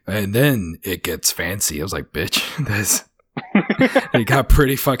 and then it gets fancy. I was like, bitch, it got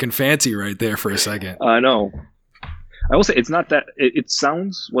pretty fucking fancy right there for a second. I know. I will say it's not that. It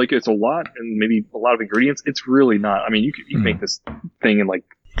sounds like it's a lot and maybe a lot of ingredients. It's really not. I mean, you can make this thing in like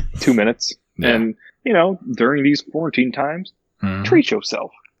 2 minutes. Yeah. And during these quarantine times, Treat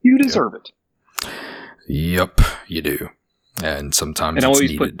yourself. You deserve it. Yep, you do. And sometimes and I it's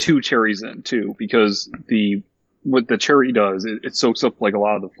always needed. put 2 cherries in too, because what the cherry does, it soaks up like a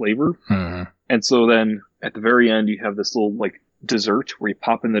lot of the flavor, and so then at the very end you have this little like dessert where you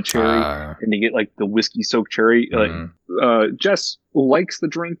pop in the cherry and you get like the whiskey soaked cherry. Like Jess likes the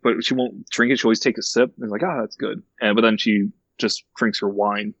drink, but she won't drink it. She always takes a sip and is like, that's good. But then she just drinks her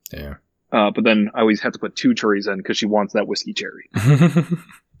wine. Yeah. But then I always have to put 2 cherries in because she wants that whiskey cherry.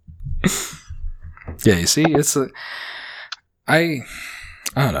 Yeah, you see, I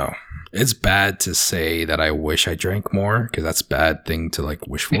don't know. It's bad to say that I wish I drank more, because that's a bad thing to like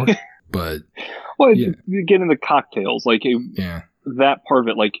wish for. But well, you get into cocktails, like that part of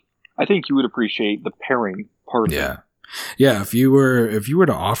it. Like I think you would appreciate the pairing part of it. Yeah. If you were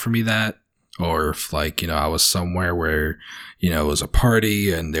to offer me that, or if like I was somewhere where it was a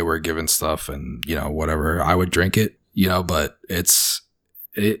party and they were giving stuff and whatever, I would drink it. But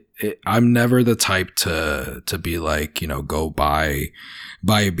I'm never the type to be like, go buy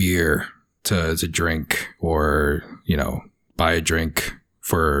a beer to drink, or, buy a drink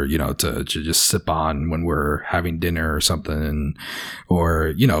for, to just sip on when we're having dinner or something,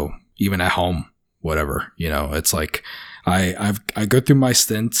 or, even at home, whatever, it's like, I go through my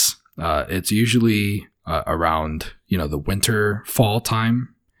stints. It's usually, around, the winter, fall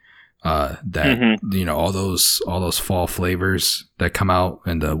time. That all those fall flavors that come out,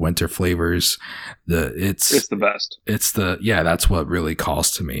 and the winter flavors, it's the best. That's what really calls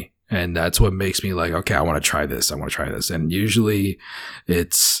to me, and that's what makes me like, okay, I want to try this. And usually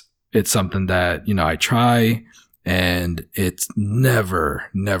it's something that I try, and it never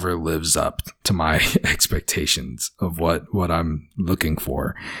lives up to my expectations of what I'm looking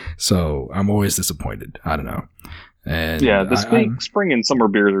for. So I'm always disappointed. I don't know. And the spring and summer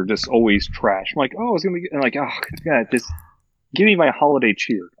beers are just always trash. I'm like, it's gonna be like, just give me my holiday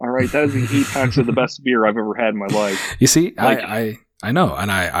cheer. All right, that is the 8 packs of the best beer I've ever had in my life. You see, like, I know,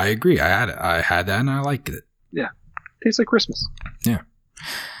 and I agree. I had that, and I liked it. Yeah, tastes like Christmas. Yeah,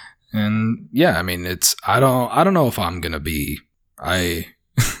 and I mean, I don't know if I'm gonna be. I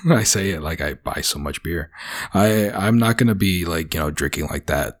say it like I buy so much beer. I'm not gonna be like drinking like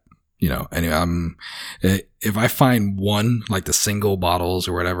that. Anyway, if I find one, like the single bottles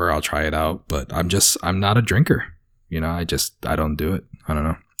or whatever, I'll try it out. But I'm not a drinker. I don't do it. I don't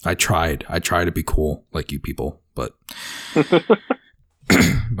know. I try to be cool like you people, but,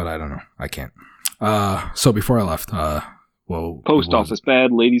 but I don't know. I can't. So before I left, post office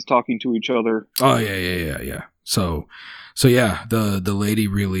bad, ladies talking to each other. Oh yeah. So yeah, the lady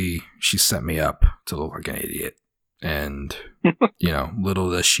really, she set me up to look like an idiot. And,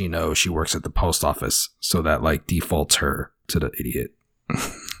 little does she know, she works at the post office, so that like defaults her to the idiot.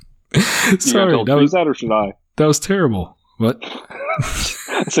 Sorry, that or should I? That was terrible. What?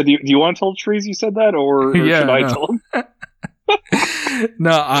 I said, do you want to tell Trees you said that, or should I tell him?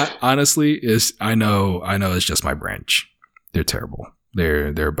 No, honestly, I know it's just my branch. They're terrible.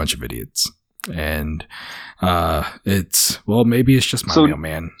 They're a bunch of idiots. And maybe it's just my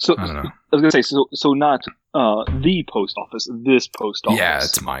mailman. So I don't know. I was gonna say, so not the post office, this post office. Yeah,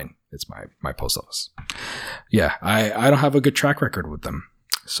 it's mine. It's my post office. Yeah, I don't have a good track record with them,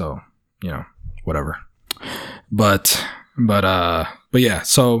 so whatever. But yeah,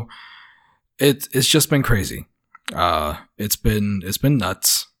 so it's just been crazy. It's been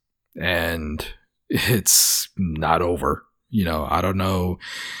nuts, and it's not over. I don't know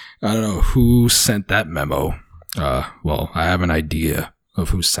who sent that memo. Well, I have an idea of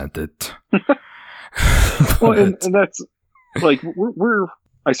who sent it. Well, and that's like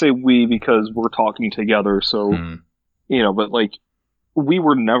I say we because we're talking together, so but like we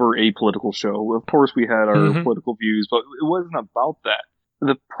were never a political show. Of course, we had our political views, but it wasn't about that.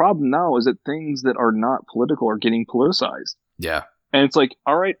 The problem now is that things that are not political are getting politicized. Yeah, and it's like,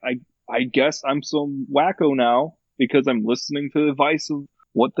 all right, I guess I'm some wacko now because I'm listening to the advice of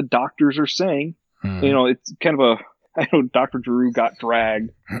what the doctors are saying. It's kind of I know Dr. Drew got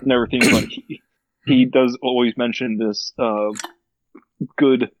dragged and everything, but he does always mention this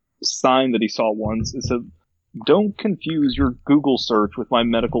good sign that he saw once. It said, "Don't confuse your Google search with my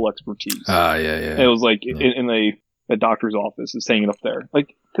medical expertise." Yeah. And it was like in a doctor's office is saying it up there,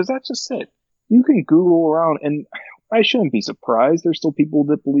 like, because that's just it. You can Google around, and I shouldn't be surprised. There's still people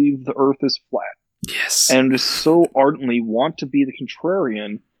that believe the Earth is flat. Yes, and just so ardently want to be the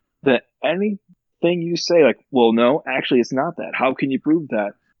contrarian that anything you say, like, well, no, actually, it's not that. How can you prove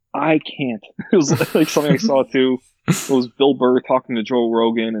that? I can't. It was like something I saw too. It was Bill Burr talking to Joe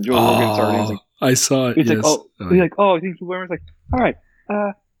Rogan, and Joe Rogan started. He's like, I saw it. He's like, I think Bill Burr was like, all right,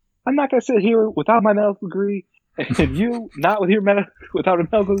 I'm not gonna sit here without my medical degree and you, not with your without a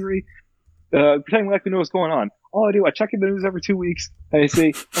medical degree, pretending like we know what's going on. All I do, I check in the news every 2 weeks, and I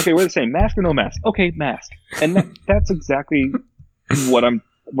say, okay, we're the same, mask or no mask? Okay, mask. And that's exactly what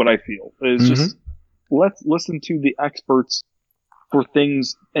I feel. It's just, let's listen to the experts for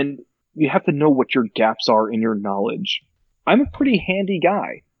things, and you have to know what your gaps are in your knowledge. I'm a pretty handy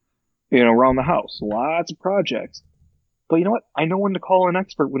guy, around the house, lots of projects. But you know what? I know when to call an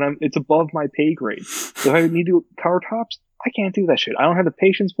expert when it's above my pay grade. If I need to do countertops, I can't do that shit. I don't have the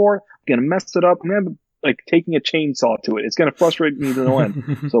patience for it. I'm gonna mess it up. I'm gonna like taking a chainsaw to it. It's gonna frustrate me to no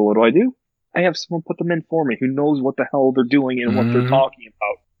end. So what do? I have someone put them in for me who knows what the hell they're doing and what they're talking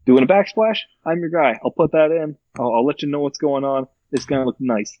about. Doing a backsplash? I'm your guy. I'll put that in. I'll let you know what's going on. It's gonna look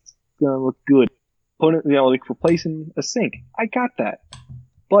nice. It's gonna look good. Put it, like replacing a sink. I got that.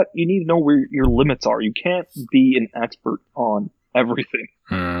 But you need to know where your limits are. You can't be an expert on everything.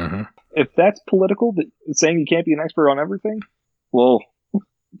 If that's political, saying you can't be an expert on everything, well,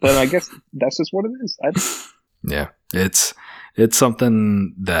 then I guess that's just what it is. Yeah, it's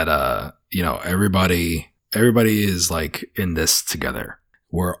something that everybody is like in this together.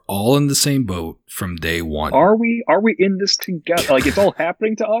 We're all in the same boat from day one. Are we in this together? Like, it's all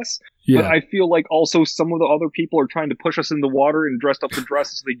happening to us? Yeah. But I feel like also some of the other people are trying to push us in the water and dressed up in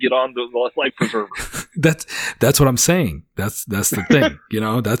dresses so they get on the life preserver. That's what I'm saying. That's the thing.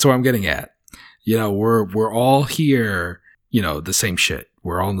 That's what I'm getting at. We're all here, the same shit.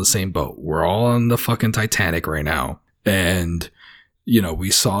 We're all in the same boat. We're all on the fucking Titanic right now. And, we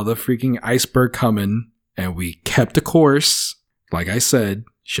saw the freaking iceberg coming and we kept the course. Like I said,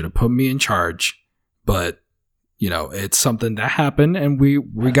 should have put me in charge, but it's something that happened and we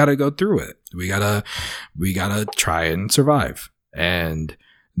got to go through it. We got to try and survive. And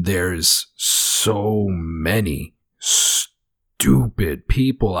there's so many stupid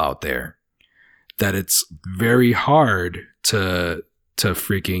people out there that it's very hard to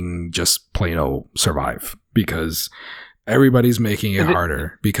freaking just plain old survive, because everybody's making it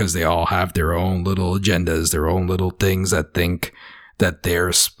harder because they all have their own little agendas, their own little things that think that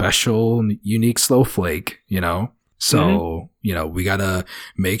they're special, unique snowflake, So, we gotta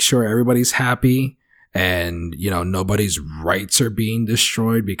make sure everybody's happy and, nobody's rights are being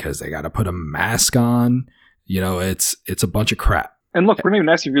destroyed because they gotta put a mask on. It's a bunch of crap. And look, we're not even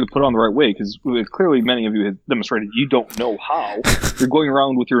asking you to put it on the right way, because clearly many of you have demonstrated you don't know how. You're going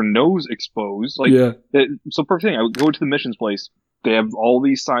around with your nose exposed. So perfect thing. I would go to the missions place. They have all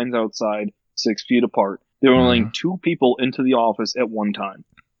these signs outside, 6 feet apart. They're only letting 2 people into the office at one time.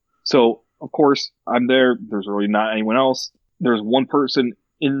 So, of course, I'm there. There's really not anyone else. There's one person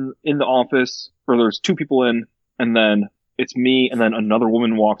in the office, or there's 2 people in, and then it's me, and then another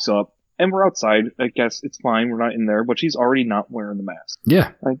woman walks up. And we're outside. I guess it's fine. We're not in there, but she's already not wearing the mask.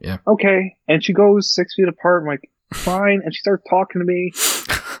 Yeah. Okay. And she goes 6 feet apart. I'm like, fine. And she starts talking to me.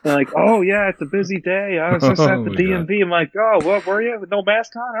 And like, oh yeah, it's a busy day. I was just at the DMV. God. I'm like, oh, what were you with no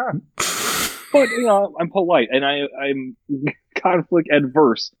mask on? Huh? But I'm polite and I'm conflict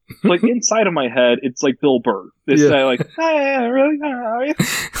adverse. Like inside of my head, it's like Bill Burr. This guy, like, hey, really?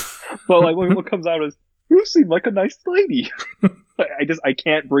 But like, what comes out is, you seem like a nice lady. I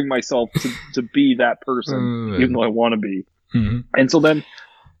can't bring myself to be that person, even though I want to be. And so then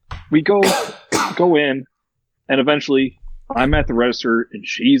we go in, and eventually I'm at the register, and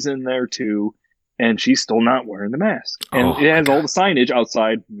she's in there too, and she's still not wearing the mask. And it has all the signage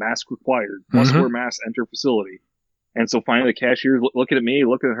outside: mask required, must wear mask, enter facility. And so finally, the cashier's looking at me,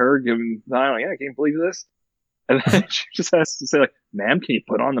 looking at her, giving, I'm like, I can't believe this. And then she just has to say, like, ma'am, can you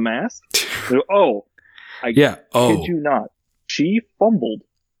put on the mask? I kid you not. She fumbled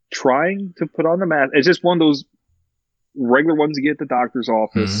trying to put on the mask. It's just one of those regular ones you get at the doctor's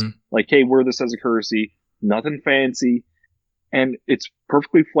office. Like, hey, wear this as a courtesy. Nothing fancy. And it's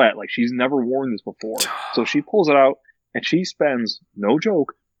perfectly flat. Like, she's never worn this before. So she pulls it out, and she spends, no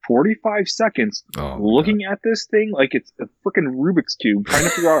joke, 45 seconds looking at this thing like it's a freaking Rubik's Cube, trying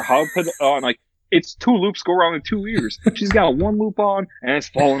to figure out how to put it on. Like, it's 2 loops go around in 2 ears. She's got 1 loop on, and it's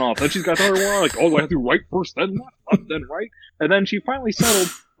falling off. Then she's got the other one, like, do I have to do right first, then left, then right? And then she finally settled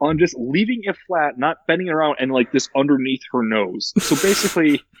on just leaving it flat, not bending it around, and, like, this underneath her nose. So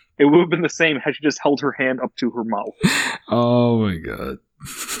basically, it would have been the same had she just held her hand up to her mouth. Oh, my God.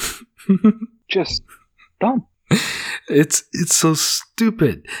 Just dumb. It's so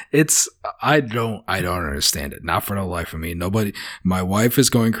stupid. I don't understand it. Not for the life of me. Nobody. My wife is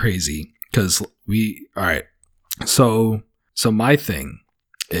going crazy. Because all right. So my thing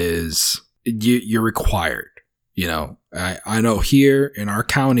is you're required, I know here in our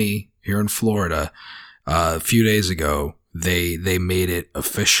county, here in Florida, a few days ago, they made it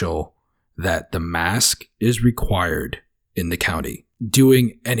official that the mask is required in the county.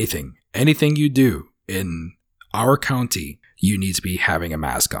 Doing anything you do in our county, you need to be having a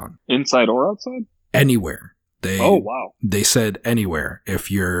mask on. Inside or outside? Anywhere. Oh, wow. They said anywhere.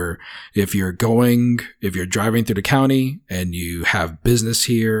 If you're driving through the county and you have business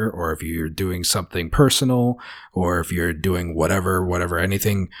here, or if you're doing something personal, or if you're doing whatever,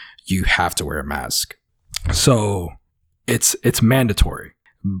 anything, you have to wear a mask. So it's mandatory,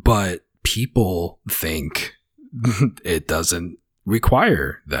 but people think it doesn't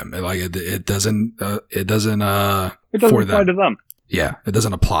require them. Like it doesn't for apply to them. Yeah, it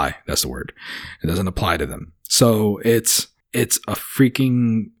doesn't apply. That's the word. It doesn't apply to them. So it's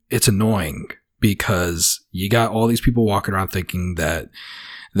annoying because you got all these people walking around thinking that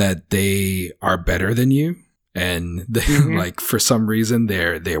they are better than you, and they, like, for some reason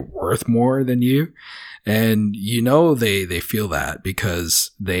they're worth more than you, and they feel that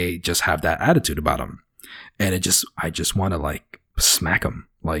because they just have that attitude about them, and I just want to like smack them.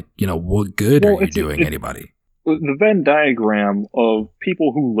 Like, what good are you doing anybody? The Venn diagram of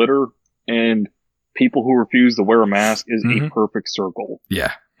people who litter and people who refuse to wear a mask is a perfect circle.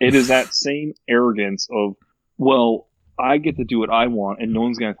 Yeah. It is that same arrogance of, well, I get to do what I want and no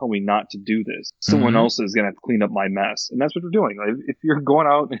one's going to tell me not to do this. Someone else is going to have to clean up my mess. And that's what they're doing. Like, if you're going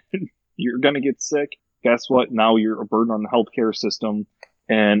out and you're going to get sick, guess what? Now you're a burden on the healthcare system.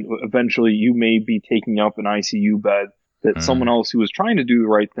 And eventually you may be taking up an ICU bed that someone else who is trying to do the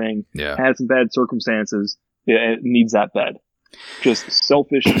right thing has some bad circumstances. It needs that bed. Just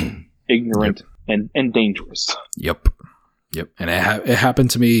selfish, ignorant, and dangerous. Yep. And it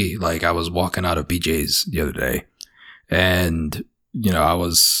happened to me. Like, I was walking out of BJ's the other day, and I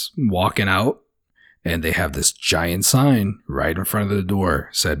was walking out, and they have this giant sign right in front of the door,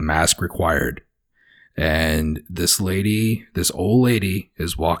 said mask required. And this old lady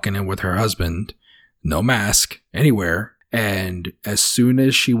is walking in with her husband, no mask anywhere. And as soon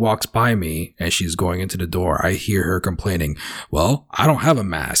as she walks by me and she's going into the door, I hear her complaining, well, I don't have a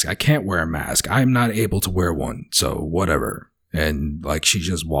mask. I can't wear a mask. I'm not able to wear one. So whatever. And like, she's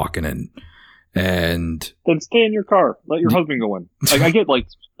just walking in. And then stay in your car. Let your husband go in. Like, I get, like,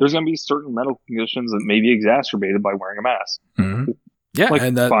 there's going to be certain medical conditions that may be exacerbated by wearing a mask. Mm-hmm. Yeah. Like,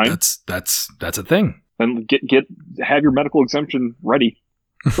 and that's a thing. And have your medical exemption ready.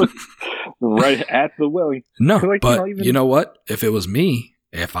 Right at the willy. No, like, but you know what? If it was me,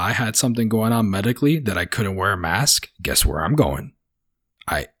 if I had something going on medically that I couldn't wear a mask, guess where I'm going?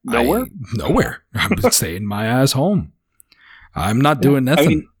 Nowhere. I'm staying my ass home. I'm not doing nothing. I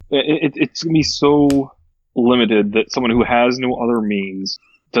mean, it's going to be so limited that someone who has no other means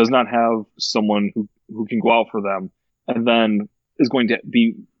does not have someone who can go out for them, and then is going to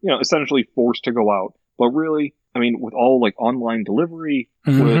be, essentially forced to go out. But really, I mean, with all like online delivery,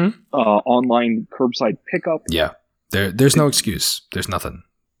 with online curbside pickup. Yeah. There's no excuse. There's nothing.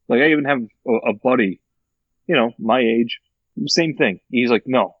 Like, I even have a buddy, my age, same thing. He's like,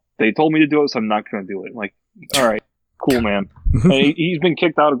 no, they told me to do it, so I'm not going to do it. I'm like, all right, cool, man. And he's been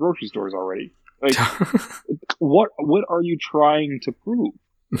kicked out of grocery stores already. Like, what are you trying to prove?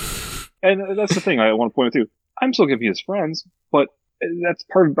 And that's the thing I want to point out too. I'm still going to be his friends, but that's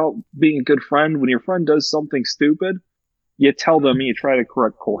part about being a good friend. When your friend does something stupid, you tell them and you try to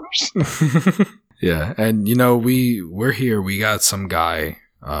correct course. Yeah, and we're here. We got some guy,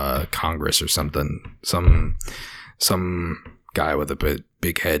 Congress or something, some guy with a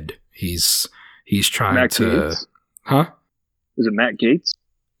big head. He's trying Matt to, Gates? Huh? Is it Matt Gates?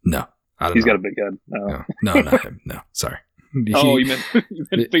 No, I don't He's know. got a big head. No, not him. No, sorry. Oh, you meant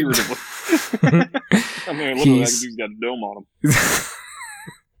figuratively. I mean, literally, he's got a dome on him.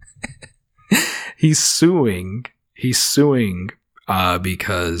 He's suing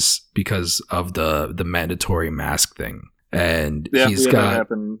because of the mandatory mask thing, and he's got that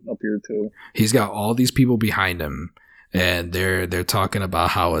happen up here too. He's got all these people behind him, and they're talking about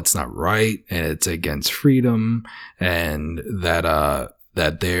how it's not right and it's against freedom, and that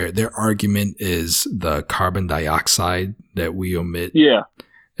their argument is the carbon dioxide that we emit,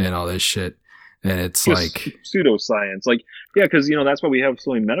 and all this shit. And it's just like pseudoscience. Like, yeah, because, that's why we have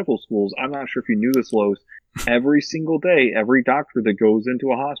so many medical schools. I'm not sure if you knew this, Lois. Every single day, every doctor that goes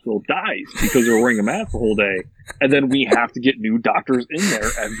into a hospital dies because they're wearing a mask the whole day. And then we have to get new doctors in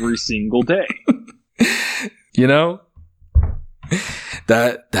there every single day.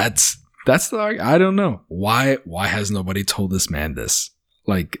 That's the, I don't know. Why has nobody told this man this?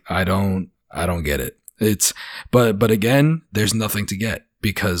 Like, I don't get it. But again, there's nothing to get.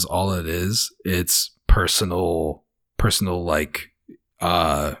 Because all it is, it's personal, like,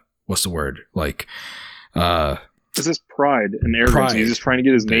 what's the word? Like, It's this pride and arrogance. Pride. He's just trying to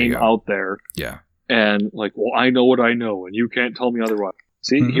get his There you name go. out there. Yeah. And like, well, I know what I know, and you can't tell me otherwise.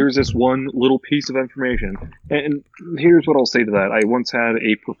 See, Mhm. here's this one little piece of information. And here's what I'll say to that. I once had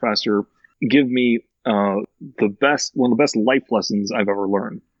a professor give me one of the best life lessons I've ever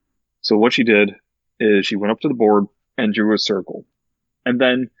learned. So what she did is she went up to the board and drew a circle. And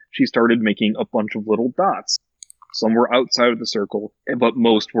then she started making a bunch of little dots. Some were outside of the circle, but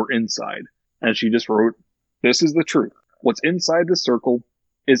most were inside. And she just wrote, "This is the truth. What's inside the circle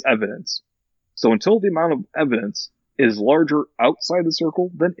is evidence. So until the amount of evidence is larger outside the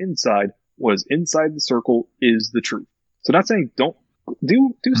circle than inside, what is inside the circle is the truth." So not saying don't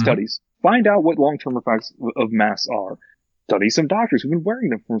do studies. Find out what long-term effects of masks are. Study some doctors who've been wearing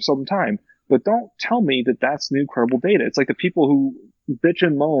them for some time. But don't tell me that that's new credible data. It's like the people who bitch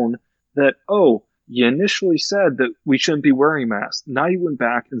and moan that, oh, you initially said that we shouldn't be wearing masks. Now you went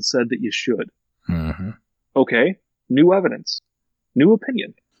back and said that you should. Mm-hmm. Okay, new evidence, new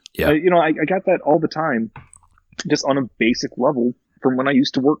opinion. Yeah. I got that all the time, just on a basic level from when I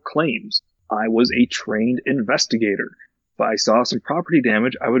used to work claims. I was a trained investigator. If I saw some property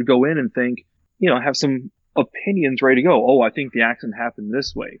damage, I would go in and think, have some opinions ready to go. Oh, I think the accident happened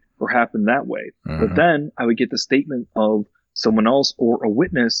this way or happened that way. Mm-hmm. But then I would get the statement of someone else or a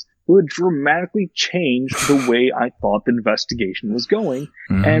witness who would dramatically change the way I thought the investigation was going,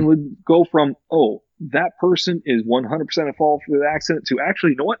 Mm-hmm. and would go from, oh, that person is 100% at fault for the accident to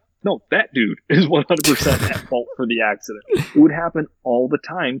actually, you know what? No, that dude is 100% at fault for the accident. It would happen all the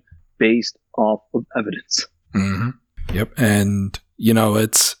time based off of evidence. Mm-hmm. Yep. And,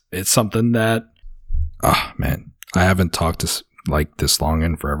 it's something that, oh, man, I haven't talked this long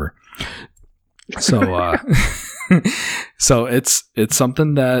in forever. So, so it's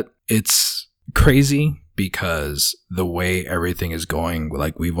something that it's crazy because the way everything is going,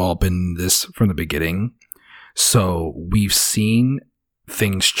 like we've all been this from the beginning. So we've seen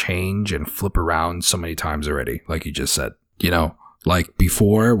things change and flip around so many times already. Like you just said, like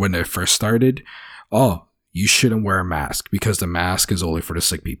before when it first started, oh, you shouldn't wear a mask because the mask is only for the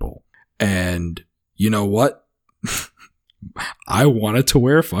sick people. And you know what? I wanted to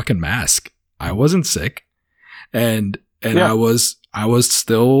wear a fucking mask. I wasn't sick. And yeah. I was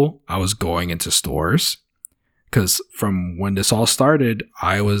going into stores because from when this all started,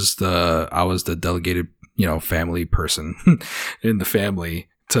 I was the delegated, family person in the family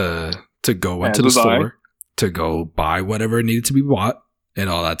to go into the store to go buy whatever needed to be bought and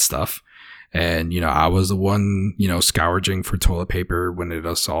all that stuff. And, I was the one, scourging for toilet paper when it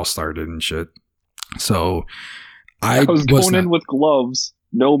all started and shit. So I was going in with gloves,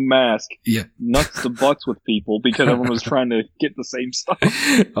 no mask, yeah, nuts to butts with people because everyone was trying to get the same stuff.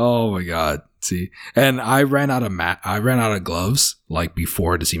 Oh my God. See, and I ran out of gloves like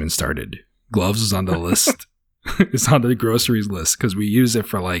before this even started. Gloves is on the list. It's on the groceries list because we use it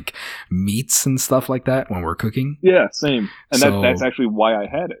for like meats and stuff like that when we're cooking. Yeah, same. And that's actually why I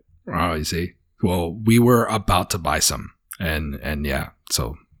had it. Oh, you see. Well, we were about to buy some, and yeah,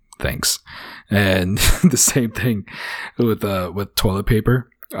 so thanks. And the same thing with toilet paper.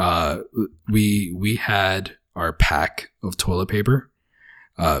 We had our pack of toilet paper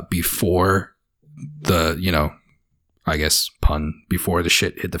before the, I guess before the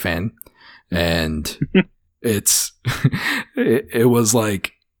shit hit the fan, and it was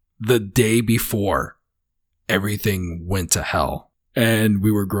like the day before everything went to hell. And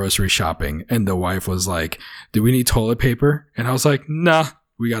we were grocery shopping, and the wife was like, "Do we need toilet paper?" And I was like, "Nah,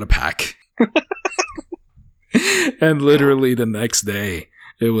 we got a pack." And literally the next day,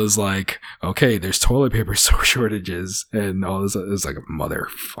 it was like, "Okay, there's toilet paper shortages," and all this. It was like a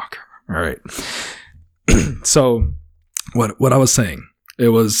motherfucker. All right. So, what I was saying,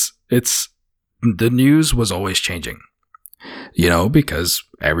 it's the news was always changing, because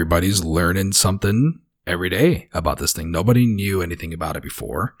everybody's learning something every day about this thing. Nobody knew anything about it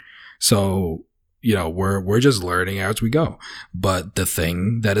before. So, we're just learning as we go. But the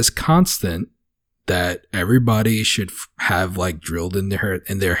thing that is constant that everybody should have like drilled in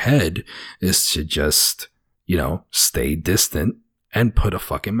their head is to just, stay distant and put a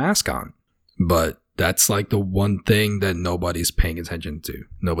fucking mask on. But that's like the one thing that nobody's paying attention to.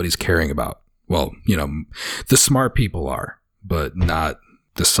 Nobody's caring about. Well, the smart people are, but not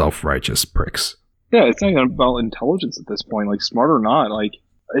the self-righteous pricks. Yeah, it's not even about intelligence at this point, like smart or not. Like,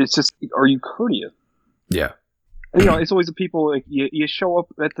 it's just, are you courteous? Yeah. It's always the people like you show up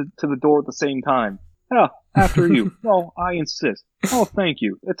to the door at the same time. Yeah, after you. No, I insist. Oh, thank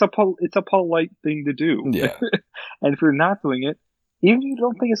you. It's a polite thing to do. Yeah. And if you're not doing it, even if you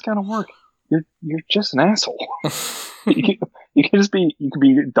don't think it's gonna work, you're just an asshole. You can be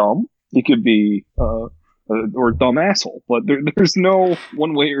dumb. You could be or dumb asshole. But there's no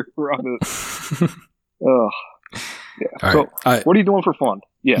one way around it. Yeah. All So, right. what are you doing for fun?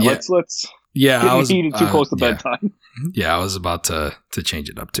 Yeah. Let's. Yeah, I was too close to bedtime. Yeah, I was about to change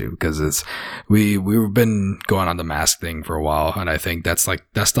it up too, because we've been going on the mask thing for a while, and I think that's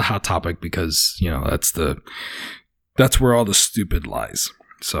the hot topic, because that's where all the stupid lies.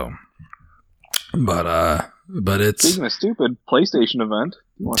 So, but it's Speaking of stupid, PlayStation event.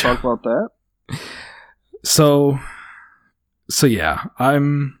 You want to talk about that? So yeah,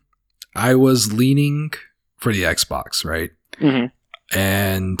 I was leaning for the Xbox, right? Mm-hmm.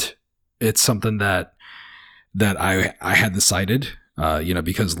 And it's something that I had decided,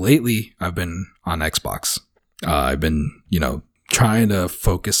 because lately I've been on Xbox. I've been, trying to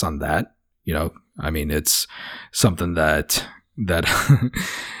focus on that. I mean, it's something that that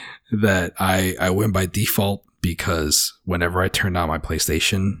I went by default, because whenever I turned on my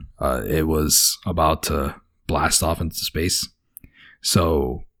PlayStation, it was about to blast off into space.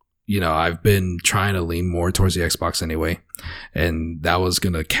 So, I've been trying to lean more towards the Xbox anyway, and that was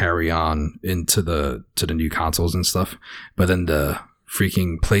going to carry on into the new consoles and stuff. But then the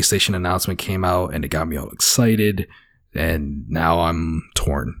freaking PlayStation announcement came out, and it got me all excited, and now I'm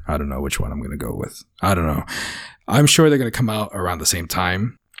torn. I don't know which one I'm going to go with. I don't know. I'm sure they're going to come out around the same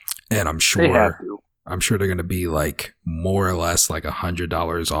time, and I'm sure they're going to be like more or less like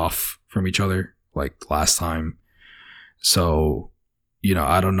 $100 off from each other, like last time. So,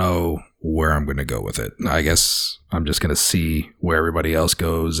 I don't know where I'm going to go with it. I guess I'm just going to see where everybody else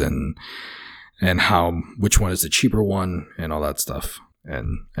goes, and which one is the cheaper one, and all that stuff,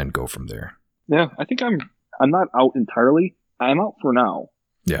 and go from there. Yeah, I think I'm not out entirely. I'm out for now.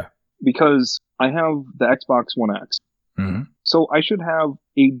 Yeah. Because I have the Xbox One X. Mm-hmm. So I should have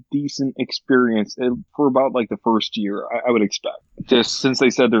a decent experience for about like the first year, I would expect. Just since they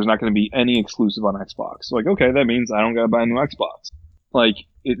said there's not going to be any exclusive on Xbox. Like, okay, that means I don't got to buy a new Xbox. Like,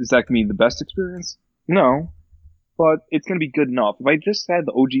 is that going to be the best experience? No. But it's going to be good enough. If I just had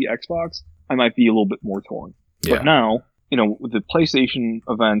the OG Xbox, I might be a little bit more torn. Yeah. But now, with the PlayStation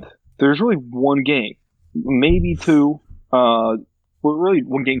event, there's really one game, maybe two, really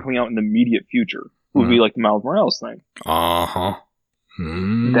one game coming out in the immediate future. Would be like the Miles Morales thing. Uh-huh.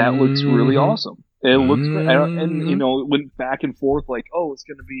 Mm-hmm. That looks really awesome. It looks great. And, it went back and forth like, oh, it's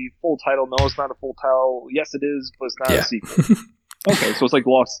going to be full title. No, it's not a full title. Yes, it is, but it's not a sequel. Okay, so it's like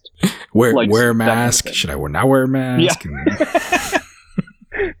Lost. Wear a mask. Should I not wear a mask? Yeah.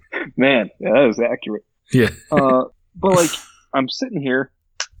 Man, that is accurate. Yeah. But like, I'm sitting here,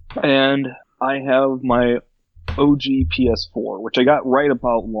 and I have my OG PS4, which I got right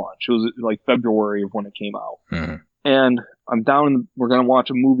about launch. It was like February of when it came out. Mm-hmm. And I'm down, we're going to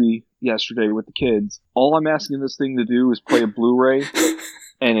watch a movie yesterday with the kids. All I'm asking this thing to do is play a Blu-ray,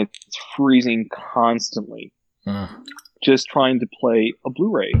 and it's freezing constantly. Just trying to play a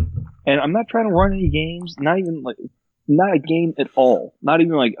Blu-ray. And I'm not trying to run any games, not a game at all. Not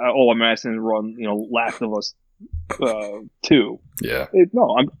even like, I'm asking it to run, Last of Us 2. Yeah.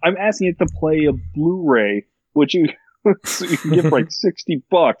 No, I'm asking it to play a Blu-ray, which you can get for like $60.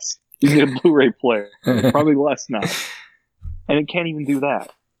 You can get a Blu-ray player, probably less now, and it can't even do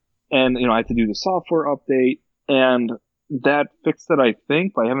that. And I have to do the software update, and that fixed it, I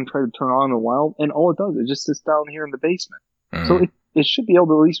think, but I haven't tried to turn it on in a while. And all it does, it just sits down here in the basement. Mm-hmm. So it should be able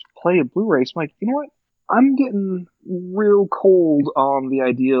to at least play a Blu-ray. So I'm like, you know what? I'm getting real cold on the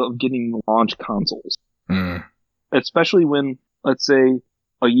idea of getting launch consoles, especially when, let's say,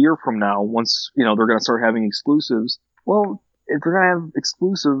 a year from now, once, they're going to start having exclusives. Well, if they're going to have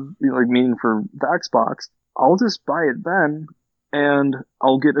exclusive, meaning for the Xbox, I'll just buy it then, and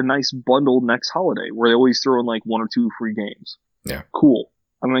I'll get a nice bundle next holiday where they always throw in like 1 or 2 free games. Yeah. Cool.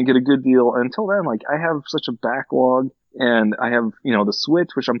 I'm going to get a good deal. And until then, I have such a backlog, and I have, the Switch,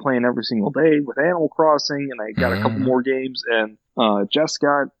 which I'm playing every single day with Animal Crossing, and I got a couple more games, and Jess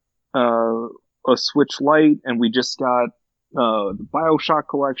got a Switch Lite, and we just got the BioShock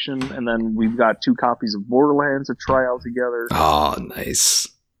collection, and then we've got 2 copies of Borderlands to try out together. Oh, nice.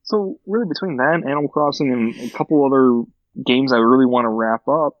 So really between that, Animal Crossing, and a couple other games I really want to wrap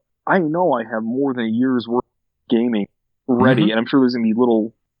up, I know I have more than a year's worth of gaming ready, and I'm sure there's going to be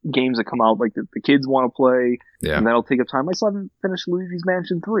little games that come out like the kids want to play, and that'll take up time. I still haven't finished Luigi's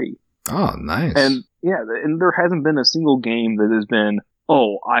Mansion 3. Oh, nice. And and there hasn't been a single game that has been,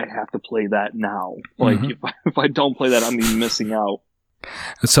 oh, I have to play that now. Like, if I don't play that, I'm going to be missing out.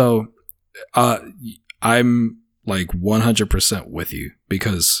 So, I'm like 100% with you,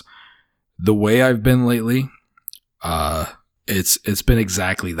 because the way I've been lately, it's been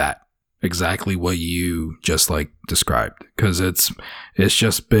exactly that. Exactly what you just described. Because it's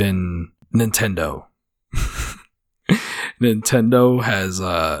just been Nintendo Nintendo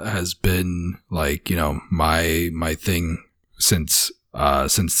has been like, you know, my thing since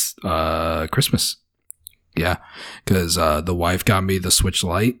Christmas. Yeah, because the wife got me the Switch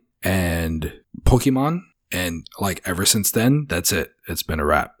Lite and Pokemon, and like ever since then, that's it. It's been a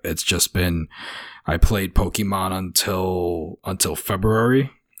wrap. It's just been, I played Pokemon until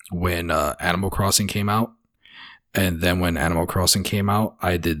February when Animal Crossing came out, and then when Animal Crossing came out,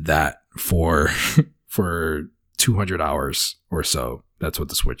 I did that for 200 hours or so. That's what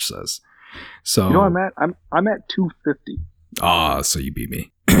the Switch says. So you know, I'm at 250. So you beat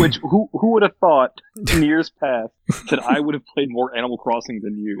me. Which who would have thought in years past that I would have played more Animal Crossing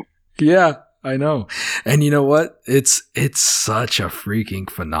than you? Yeah, I know. And you know what? It's such a freaking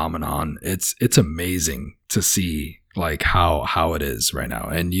phenomenon. It's amazing to see like how it is right now.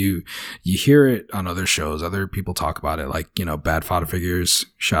 And you hear it on other shows, other people talk about it, like, you know, Bad Father Figures,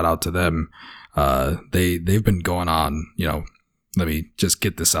 shout out to them. They've been going on, you know, let me just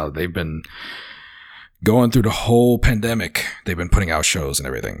get this out. They've been going through the whole pandemic. They've been putting out shows and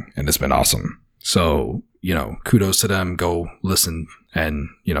everything, and it's been awesome. So, you know, kudos to them. Go listen and,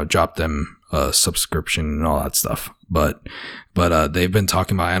 you know, drop them a subscription and all that stuff. But they've been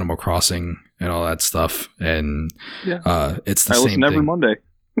talking about Animal Crossing and all that stuff, and it's the same thing. I listen every Monday.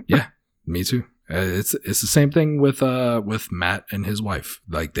 Yeah, me too. It's the same thing with Matt and his wife.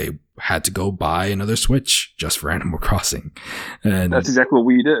 Like, they had to go buy another Switch just for Animal Crossing, and that's exactly what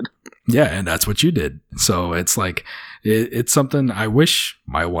we did. Yeah, and that's what you did. So it's like it's something I wish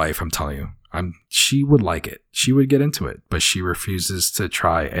my wife. I'm telling you, she would like it. She would get into it, but she refuses to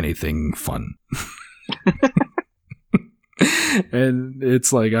try anything fun. And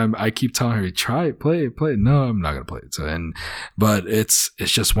it's like I keep telling her, try it, play it. No, I'm not gonna play it. So but it's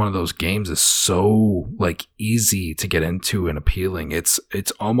just one of those games that's so like easy to get into and appealing. It's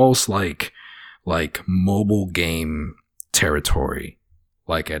almost like mobile game territory,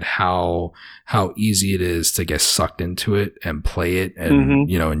 like at how easy it is to get sucked into it and play it and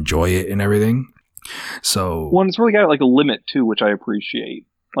you know, enjoy it and everything. So well, it's really got like a limit too, which I appreciate.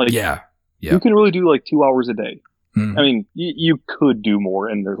 Like yeah, you can really do like 2 hours a day. Mm-hmm. I mean, you could do more,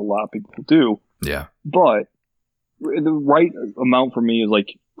 and there's a lot of people who do. Yeah. But the right amount for me is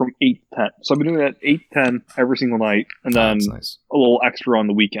like from 8 to 10. So I've been doing that 8 to 10 every single night, and then nice. A little extra on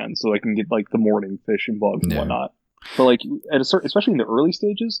the weekend so I can get like the morning fish and bugs and whatnot. But like at a certain, especially in the early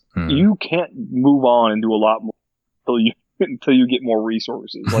stages, you can't move on and do a lot more until you get more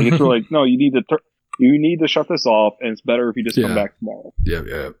resources. Like it's really like, no, you need to shut this off, and it's better if you just come back tomorrow.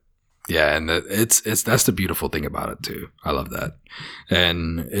 Yeah. Yeah, and it's that's the beautiful thing about it too. I love that.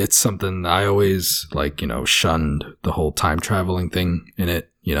 And it's something I always like, you know, shunned the whole time traveling thing in it,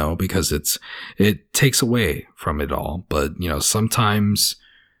 you know, because it takes away from it all. But, you know, sometimes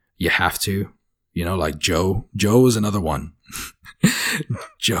you have to, you know, like Joe is another one.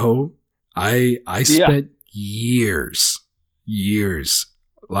 Joe, I spent years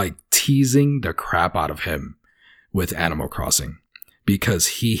like teasing the crap out of him with Animal Crossing, because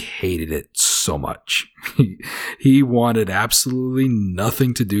he hated it so much. He wanted absolutely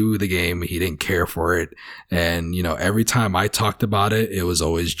nothing to do with the game. He didn't care for it. And, you know, every time I talked about it, it was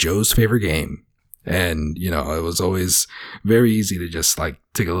always Joe's favorite game. And, you know, it was always very easy to just like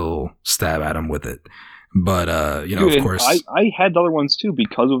take a little stab at him with it. But, you know, dude, of course, I had the other ones too,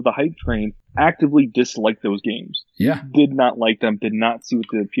 because of the hype train. Actively disliked those games. Yeah. Did not like them. Did not see what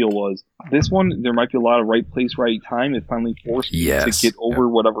the appeal was. This one, there might be a lot of right place, right time. It finally forced me to get over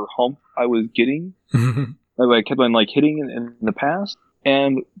whatever hump I was getting. I kept on like hitting in the past.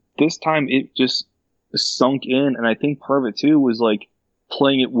 And this time it just sunk in. And I think part of it too was like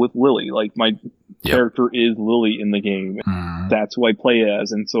playing it with Lily. Like my character is Lily in the game. That's who I play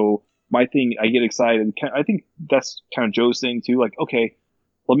as. And so my thing, I get excited. I think that's kind of Joe's thing too. Like, okay,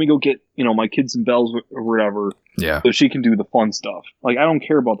 let me go get, you know, my kids some bells or whatever. Yeah. So she can do the fun stuff. Like, I don't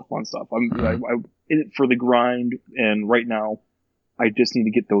care about the fun stuff. I'm in it for the grind. And right now, I just need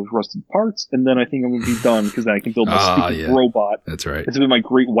to get those rusted parts. And then I think I'm going to be done, because then I can build my stupid robot. That's right. It's been my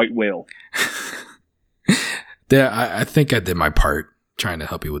great white whale. I think I did my part trying to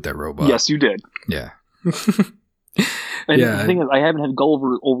help you with that robot. Yes, you did. Yeah. And the thing is, I haven't had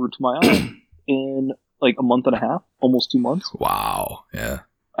Gulliver over to my island in like a month and a half, almost 2 months. Wow. Yeah.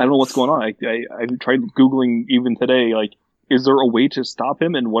 I don't know what's going on. I tried Googling even today, like, is there a way to stop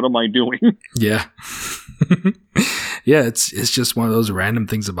him, and what am I doing? Yeah. Yeah, it's just one of those random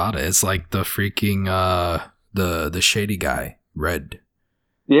things about it. It's like the freaking the shady guy, Red.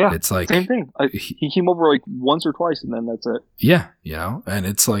 Yeah, it's like same thing. He came over like once or twice, and then that's it. Yeah, you know, and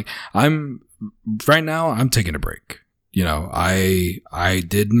it's like I'm taking a break. you know, I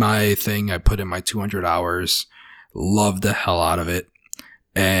did my thing. I put in my 200 hours, loved the hell out of it.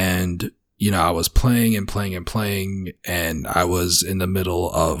 And, you know, I was playing and playing and playing, and I was in the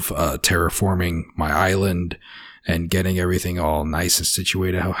middle of terraforming my island and getting everything all nice and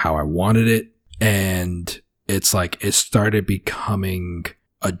situated how I wanted it. And it's like, it started becoming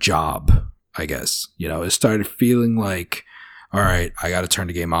a job, I guess. You know, it started feeling like, all right, I got to turn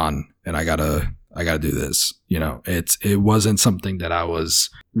the game on and I gotta do this. You know, it wasn't something that I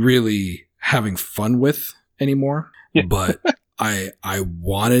was really having fun with anymore, Yeah. but I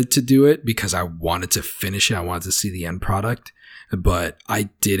wanted to do it because I wanted to finish it. I wanted to see the end product, but I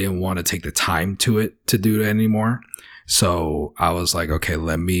didn't want to take the time to do it anymore. So I was like, okay,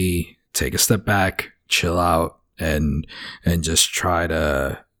 let me take a step back, chill out, and just try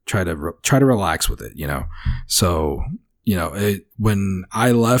to relax with it, you know? So, you know, when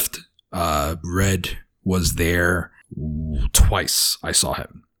I left, Red was there twice. I saw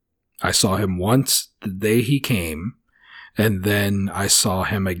him once the day he came, and then I saw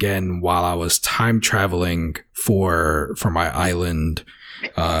him again while I was time traveling for my island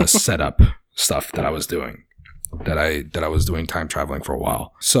setup stuff that I was doing. That I was doing time traveling for a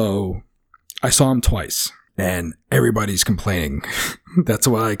while. So I saw him twice, and everybody's complaining. That's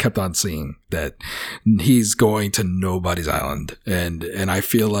what I kept on seeing, that he's going to nobody's island. And I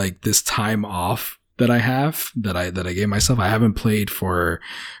feel like this time off that I have, that I gave myself, I haven't played for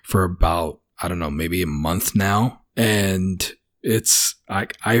about, I don't know, maybe a month now. And it's,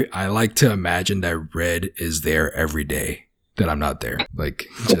 I like to imagine that Red is there every day that I'm not there. Like,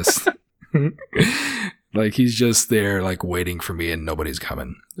 just, like, he's just there, like, waiting for me, and nobody's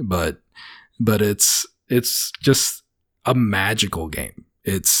coming. But it's just a magical game.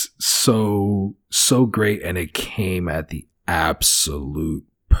 It's so great, and it came at the absolute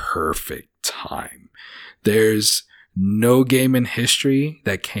perfect time. There's no game in history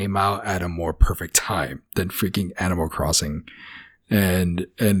that came out at a more perfect time than freaking Animal Crossing. And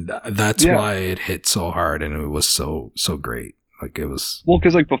that's why it hit so hard, and it was so great. Like, it was, well,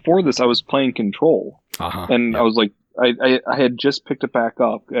 because like before this, I was playing Control, and I was like, I had just picked it back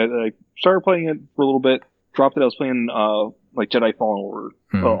up. I started playing it for a little bit, dropped it. I was playing like Jedi Fallen Order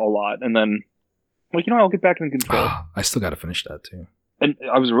a lot, and then like, you know, I'll get back into Control. I still got to finish that too, and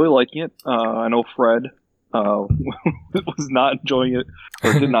I was really liking it. I know Fred was not enjoying it,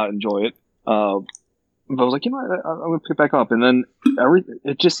 or did not enjoy it. But I was like, you know, I'm gonna pick it back up, and then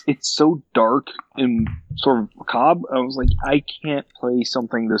it's so dark and sort of macabre. I was like, I can't play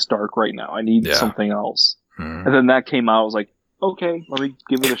something this dark right now. I need something else. And then that came out. I was like, okay, let me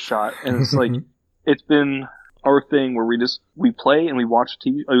give it a shot. And it's like, it's been our thing where we play and we watch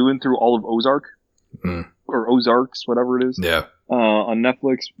TV. We went through all of Ozark or Ozarks, whatever it is. Yeah. On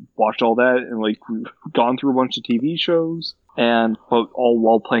Netflix, watched all that, and like we've gone through a bunch of TV shows, but all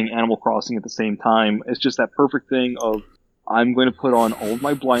while playing Animal Crossing at the same time. It's just that perfect thing of, I'm going to put on all of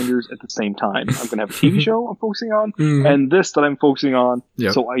my blinders at the same time. I'm going to have a TV show I'm focusing on, and this that I'm focusing on,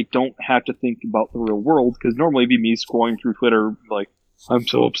 so I don't have to think about the real world, because normally it'd be me scrolling through Twitter like, I'm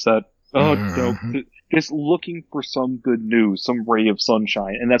so upset. Oh, no. Just looking for some good news, some ray of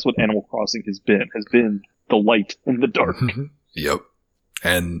sunshine, and that's what Animal Crossing has been the light in the dark. Yep.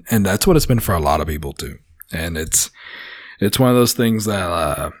 And that's what it's been for a lot of people too. And it's one of those things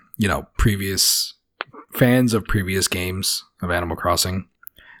that, you know, previous fans of previous games of Animal Crossing,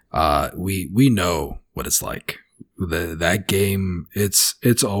 we know what it's like. That game,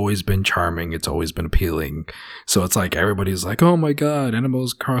 it's always been charming. It's always been appealing. So it's like, everybody's like, oh my God, Animal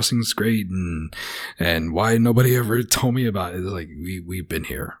Crossing's great. And why nobody ever told me about it? It's like, we've been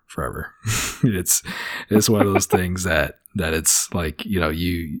here forever. It's one of those things that it's like, you know,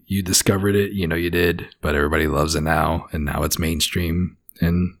 you discovered it, you know, you did, but everybody loves it now. And now it's mainstream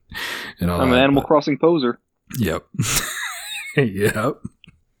and all. I'm an Animal Crossing poser. Yep. Yep.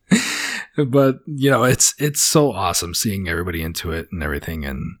 But, you know, it's so awesome seeing everybody into it and everything.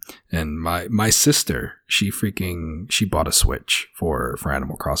 And my sister, she bought a Switch for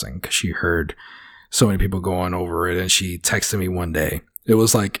Animal Crossing, because she heard so many people going over it, and she texted me one day. It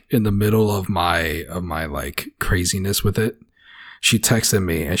was like in the middle of my like craziness with it. She texted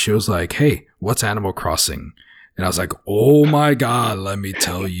me and she was like, hey, what's Animal Crossing? And I was like, oh my God, let me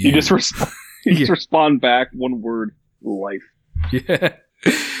tell you. You just respond back, one word, life. Yeah.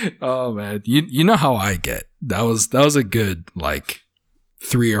 Oh man, you know how I get. That was a good like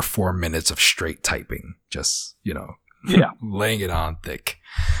 3 or 4 minutes of straight typing, just, you know, laying it on thick.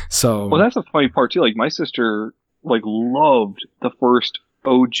 So, well, that's a funny part too. Like, my sister like loved the first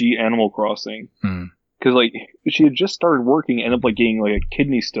OG Animal Crossing, because like she had just started working, ended up like getting like a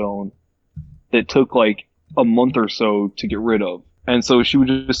kidney stone that took like a month or so to get rid of. And so she would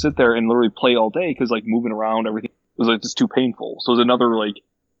just sit there and literally play all day because like moving around, everything was like just too painful. So it was another like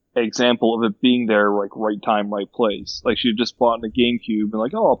example of it being there, like right time, right place. Like she had just bought a GameCube and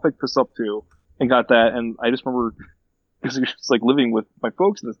like, oh, I'll pick this up too, and got that. And I just remember because it was like living with my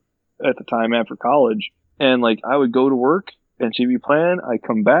folks at the time after college, and like I would go to work and she'd be playing. I'd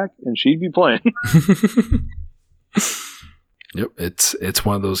come back and she'd be playing. Yep, it's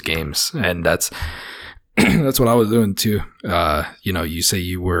one of those games, and that's that's what I was doing too. You know, you say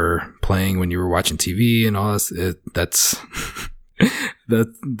you were playing when you were watching TV and all this. That's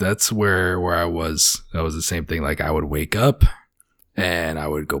that's where I was. That was the same thing. Like I would wake up and I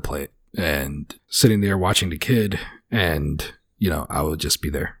would go play it, and sitting there watching the kid, and you know, I would just be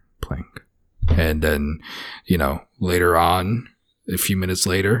there playing. And then, you know, later on, a few minutes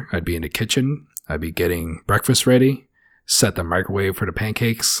later, I'd be in the kitchen. I'd be getting breakfast ready, set the microwave for the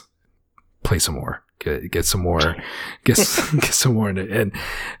pancakes, play some more, get some more, get some more in it.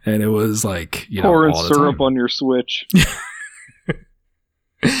 And it was like, you know, pouring all the syrup time. on your Switch.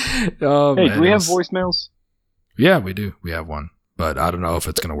 Oh, Hey, man, do we it have was- voicemails? Yeah, we do. We have one, but I don't know if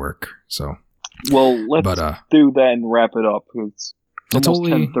it's gonna work. So, Well, let's but do that and wrap it up. It's it's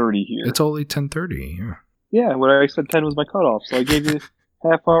almost only 10:30 here. it's only 10:30. Yeah. Yeah, what I said 10 was my cutoff, so I gave you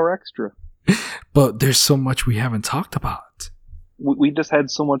half hour extra. But there's so much we haven't talked about. We just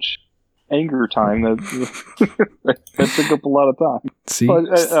had so much anger time that took up a lot of time. See, But,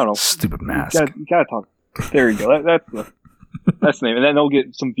 I don't know. Stupid mask. You gotta talk. There you go. That's the name. And then they'll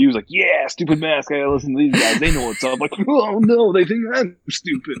get some views like, yeah, stupid mask. I gotta listen to these guys. They know what's up. Like, oh no, they think I'm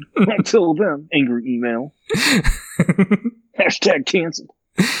stupid. Until then, angry email. Hashtag canceled.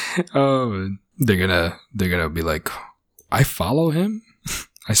 Oh, they're gonna be like, I follow him.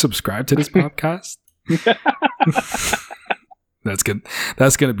 I subscribe to this podcast. That's good.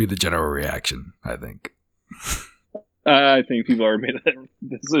 That's gonna be the general reaction, I think. I think people already made that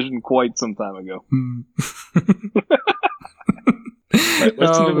decision quite some time ago. Right,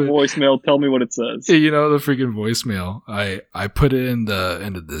 listen to the voicemail. Tell me what it says. You know, the freaking voicemail. I put it in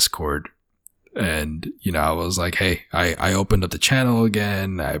the Discord, and you know, I was like, hey, I opened up the channel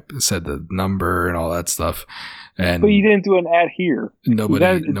again. I said the number and all that stuff, and But you didn't do an ad here.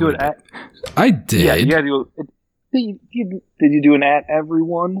 nobody. You do an ad. I did. Yeah, you gotta do. Did you do an ad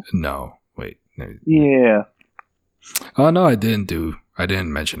everyone? No, wait. Yeah. Oh no, I didn't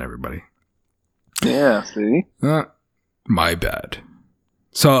mention everybody. Yeah. See. My bad.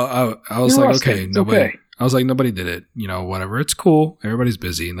 So I was You're like, rusty. okay, It's nobody. okay. I was like, nobody did it. You know, whatever. It's cool. Everybody's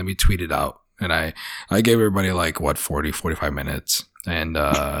busy. Let me tweet it out. And I gave everybody like 45 minutes. And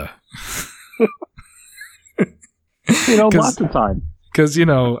Lots of time. because you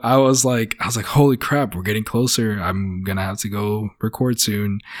know, I was like, holy crap, we're getting closer. I'm gonna have to go record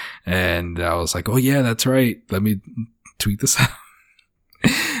soon. And I was like, oh yeah, that's right. Let me tweet this out.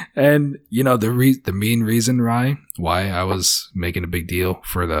 And you know, the main reason why I was making a big deal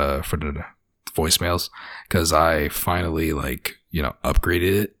for the voicemails, because I finally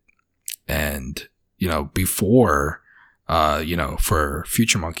upgraded it. And you know, before for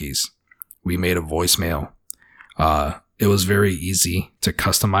Future Monkeys, we made a voicemail. It was very easy to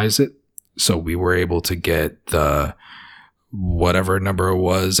customize it, so we were able to get the whatever number it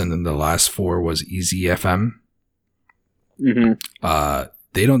was, and then the last four was Easy FM. Mm-hmm.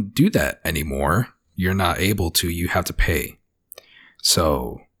 They don't do that anymore. You're not able to. You have to pay.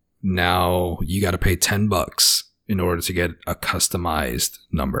 So now you got to pay $10 in order to get a customized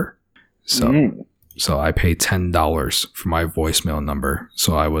number. So I pay $10 for my voicemail number.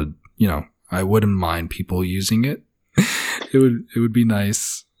 So I wouldn't mind people using it. It would be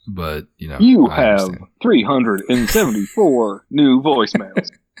nice, but You I have understand. 374 new voicemails.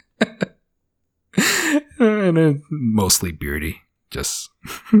 And then mostly Beardy, just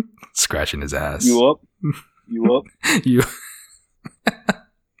scratching his ass. You up? You up? You.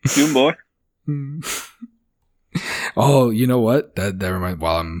 Doom boy. Oh, you know what? That reminds.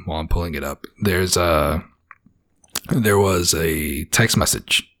 While I'm pulling it up, there was a text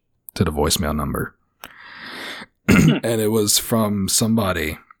message to the voicemail number, and it was from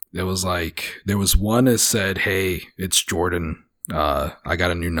somebody. It was like there was one that said, "Hey, it's Jordan. I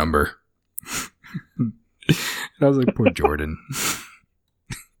got a new number." And I was like, "Poor Jordan."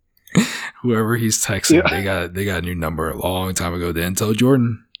 Whoever he's texting, they got a new number a long time ago. They didn't tell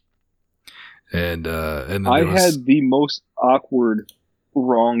Jordan. And then I there was, had the most awkward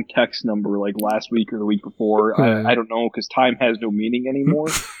wrong text number like last week or the week before. I don't know, because time has no meaning anymore.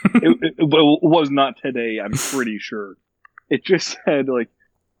 it was not today, I'm pretty sure. It just said like,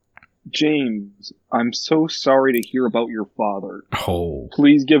 James, I'm so sorry to hear about your father. oh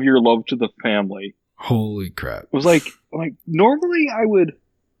Please give your love to the family. Holy crap. It was like normally I would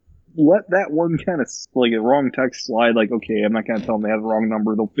let that one kind of like a wrong text slide. Like, okay, I'm not gonna tell them they have the wrong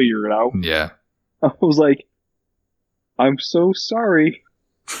number. They'll figure it out. Yeah. I was like, I'm so sorry,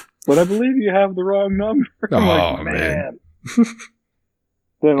 but I believe you have the wrong number. I'm Oh, like, man.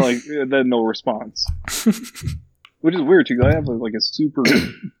 then no response. Which is weird too, because I have like a super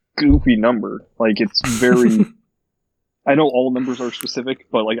goofy number. Like, it's very. I know all numbers are specific,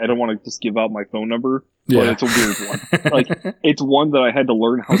 but like I don't want to just give out my phone number. But it's a weird one. Like, it's one that I had to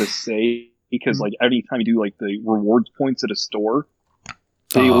learn how to say because like anytime you do like the rewards points at a store,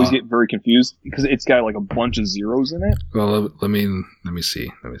 they always get very confused because it's got like a bunch of zeros in it. Well, let me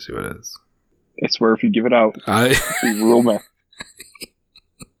see. Let me see what it is. I swear, if you give it out, it's real mess.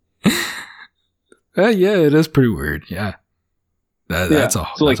 Yeah, it is pretty weird. Yeah, that's a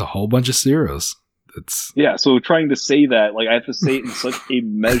so, like, that's a whole bunch of zeros. So trying to say that, like, I have to say it in such a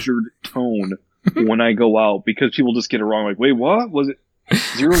measured tone when I go out because people just get it wrong. Like, wait, what was it?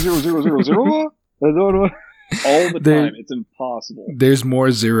 00000? All the time, it's impossible. There's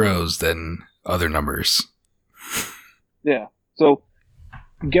more zeros than other numbers. Yeah. So,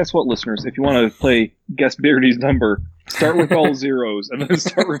 guess what, listeners? If you want to play Guess Beardy's number, start with all zeros and then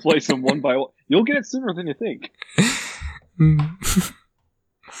start replacing them one by one. You'll get it sooner than you think.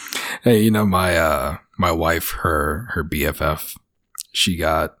 Hey, you know, my wife, her BFF, she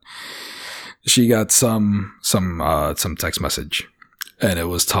got some text message, and it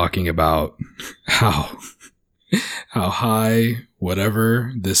was talking about how high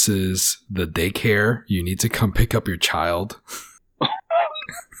whatever this is the daycare you need to come pick up your child.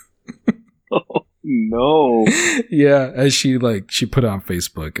 Oh no! Yeah, and she put it on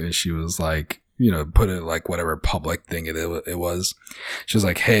Facebook, and she was like, you know, put it like whatever public thing it was. She was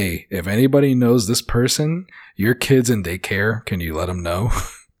like, hey, if anybody knows this person, your kid's in daycare, can you let them know?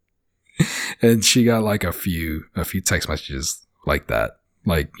 And she got like a few text messages like that,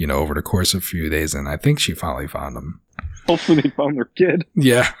 like, you know, over the course of a few days. And I think she finally found them. Hopefully they found their kid.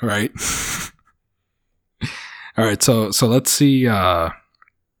 Yeah, right. All right. So let's see the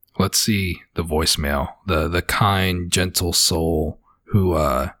voicemail, the kind, gentle soul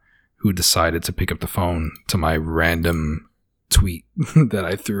who decided to pick up the phone to my random tweet that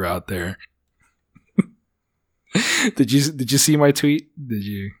I threw out there. Did you see my tweet? Did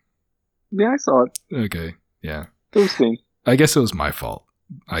you? Yeah, I saw it. Okay, yeah. Interesting. I guess it was my fault.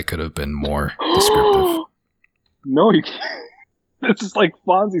 I could have been more descriptive. No, you can't. This is like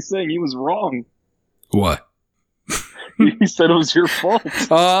Fonzie saying he was wrong. What? He said it was your fault.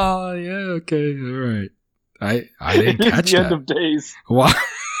 Oh, yeah, okay, all right. I didn't catch the that. End of days. What?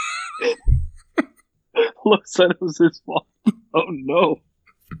 Look said it was his fault. Oh no.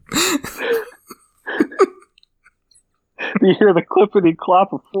 Do you hear the clippity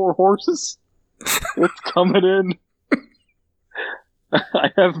clop of 4 horses? It's coming in.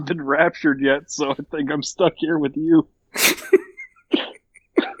 I haven't been raptured yet, so I think I'm stuck here with you.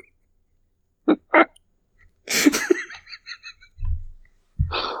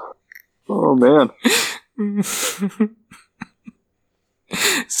 Oh man.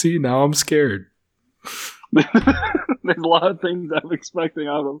 See, now I'm scared. There's a lot of things I'm expecting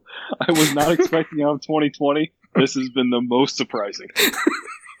out of. I was not expecting out of 2020. This has been the most surprising.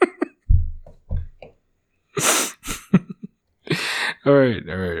 All right.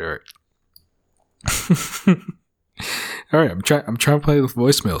 All right, I'm trying to play the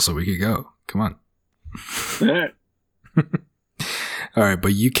voicemail so we could go. Come on. Yeah. All right,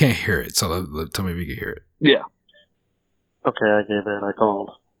 but you can't hear it, so tell me if you can hear it. Yeah. Okay, I gave in. I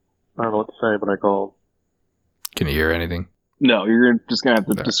called. I don't know what to say, but I called. Can you hear anything? No, you're just going to have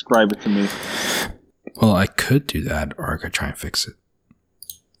to describe it to me. Well, I could do that, or I could try and fix it.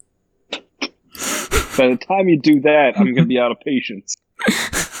 By the time you do that, I'm going to be out of patience.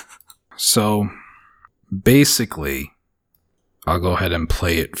 So, basically, I'll go ahead and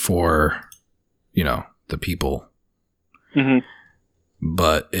play it for, you know, the people. Mm-hmm.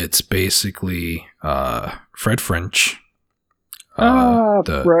 But it's basically Fred French.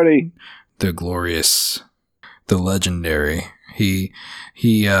 Freddie. The glorious, the legendary. He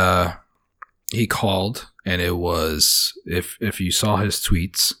called, and it was, if you saw his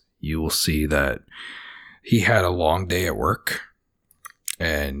tweets, you will see that he had a long day at work,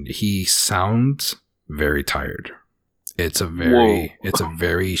 and he sounds very tired. It's a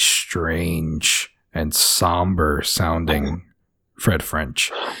very strange and somber sounding Fred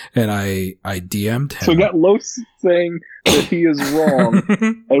French. And I DM'd him. So we got Los saying that he is wrong,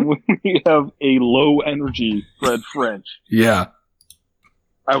 and we have a low energy Fred French. Yeah.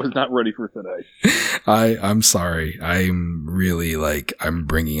 I was not ready for today. I'm sorry. I'm really I'm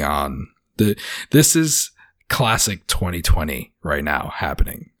bringing on This is classic 2020 right now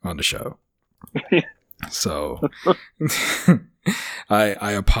happening on the show. So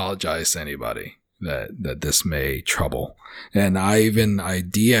I apologize to anybody that this may trouble. And I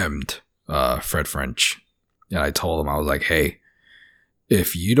DM'd Fred French, and I told him, I was like, hey,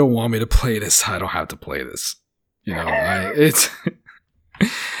 if you don't want me to play this, I don't have to play this. You know,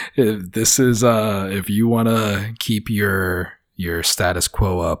 this is if you want to keep your status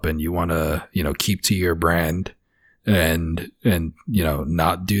quo up and you want to, you know, keep to your brand and you know,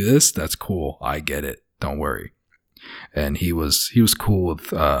 not do this, that's cool. I get it. Don't worry. And he was cool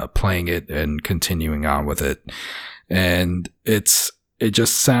with playing it and continuing on with it. And it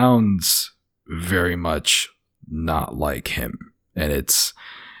just sounds very much not like him. And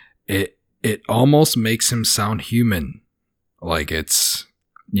it almost makes him sound human. Like it's,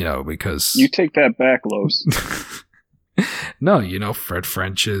 you know, because you take that back, Los. No, you know, Fred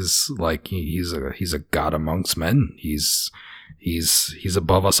French is like he's a god amongst men. He's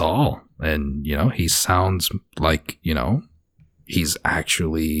above us all, and you know, he sounds like, you know, he's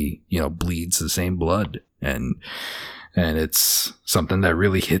actually, you know, bleeds the same blood, and it's something that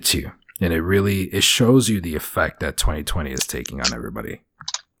really hits you, and it shows you the effect that 2020 is taking on everybody.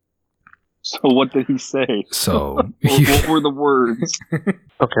 So what did he say? So what were the words?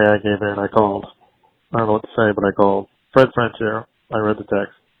 Okay, I gave in. I called. I don't know what to say, but I called. Fred French here. I read the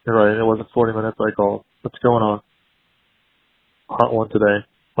text. You're right. It wasn't 40 minutes. I called. What's going on? Hot one today.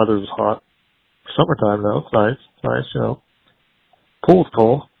 Weather's hot. Summertime though. It's nice. It's nice, you know. Pool's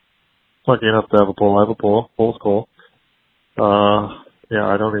cool. Lucky enough to have a pool. I have a pool. Pool's cool. Yeah,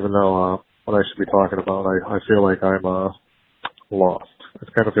 I don't even know what I should be talking about. I feel like I'm lost. I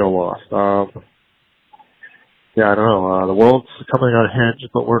kind of feel lost. Yeah, I don't know. The world's coming on a hinge,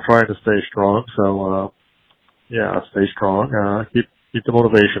 but we're trying to stay strong. So, yeah, stay strong. Keep the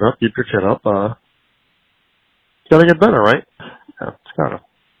motivation up. Keep your chin up. It's gotta get better, right? Yeah, it's gotta.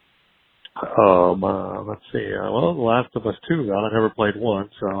 Let's see. Well, The Last of Us 2 got. I never played one,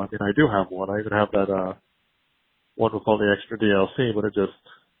 so I mean, I do have one. I even have that one with all the extra DLC, but it just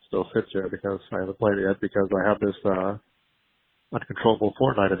still sits there because I haven't played it yet because I have this uncontrollable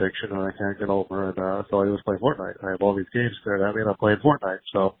Fortnite addiction that I can't get over, and so I just play Fortnite. I have all these games stared at me, and I'm playing Fortnite.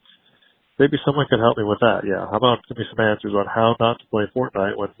 So maybe someone can help me with that. Yeah, how about give me some answers on how not to play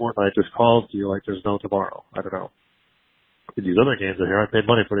Fortnite when Fortnite just calls to you like there's no tomorrow? I don't know. These other games are here. I paid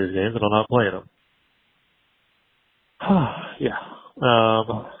money for these games, and I'm not playing them. Yeah.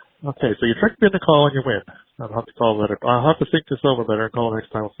 Okay, so you tricked me into calling, you win. I'll have to call better. I'll have to think this over better and call next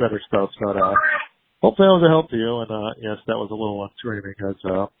time with better stuff. But hopefully I was a help to you. And yes, that was a little screaming because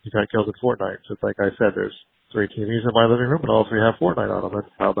you got killed in Fortnite. Just like I said, there's 3 TVs in my living room, and all 3 have Fortnite on them.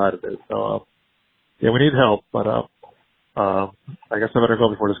 That's how bad it is. So yeah, we need help. But I guess I better go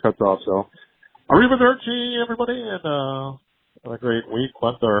before this cuts off. So arrivederci, everybody, and have a great week,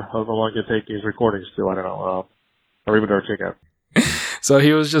 month, or however long you take these recordings to. I don't know. Arrivederci again. So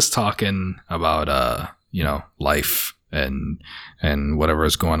he was just talking about you know, life and whatever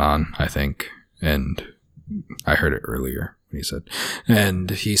is going on, I think. And I heard it earlier when he said.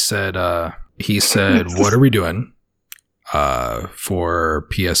 And he said what are we doing for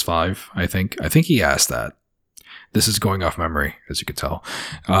PS5, I think. I think he asked that. This is going off memory, as you could tell.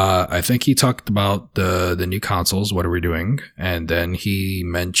 I think he talked about the new consoles, what are we doing? And then he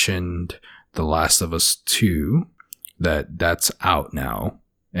mentioned The Last of Us 2, that's out now,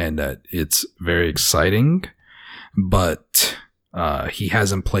 and that it's very exciting, but he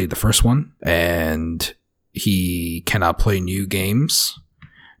hasn't played the first one, and he cannot play new games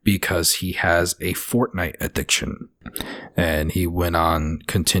because he has a Fortnite addiction. And he went on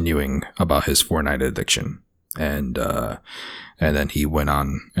continuing about his Fortnite addiction. And then he went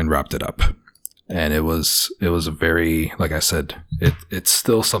on and wrapped it up. And it was a very, like I said, it's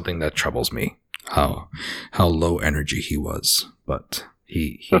still something that troubles me, how low energy he was. But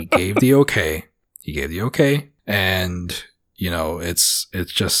he gave the okay. He gave the okay. And, you know, it's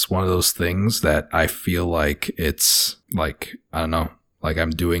just one of those things that I feel like it's like, I don't know, like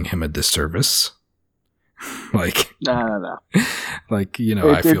I'm doing him a disservice. Like, No. Like, you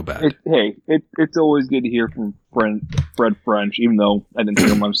know, I feel bad. It's always good to hear from Fred French, even though I didn't hear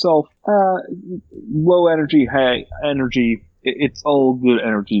him myself. Low energy, high energy. It's all good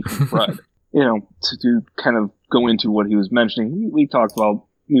energy from Fred. You know, to kind of go into what he was mentioning, we talked about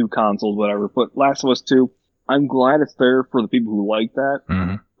new consoles, whatever, but Last of Us 2, I'm glad it's there for the people who like that.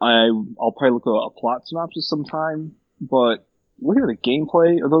 Mm-hmm. I'll probably look at a plot synopsis sometime, but looking at the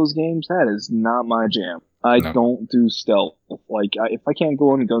gameplay of those games, that is not my jam. I don't do stealth. Like, if I can't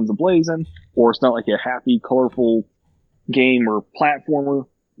go in guns a-blazing, or it's not like a happy, colorful game or platformer,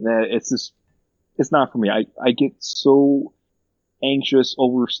 it's just, it's not for me. I get so anxious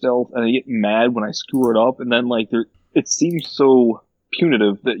over stealth, and I get mad when I screw it up, and then like it seems so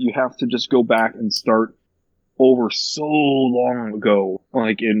punitive that you have to just go back and start over so long ago,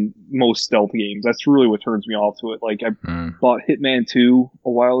 like in most stealth games. That's really what turns me off to it. Like I bought Hitman 2 a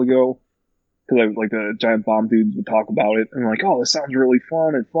while ago because I like the giant bomb dudes would talk about it, and I'm like, oh, this sounds really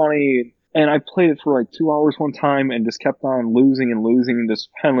fun and funny. And I played it for like 2 hours one time and just kept on losing and losing, and just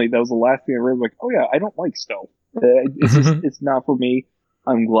finally that was the last thing I read. Like, oh yeah, I don't like stealth. It's just, it's not for me.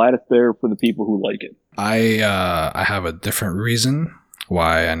 I'm glad it's there for the people who like it. I have a different reason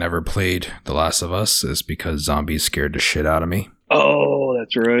why I never played The Last of Us, is because zombies scared the shit out of me. Oh,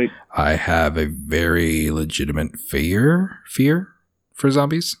 that's right. I have a very legitimate fear for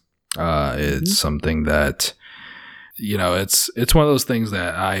zombies. It's something that, you know, it's one of those things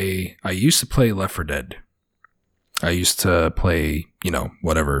that I used to play Left 4 Dead. I used to play, you know,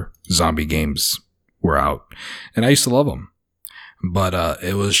 whatever zombie games were out, and I used to love them. But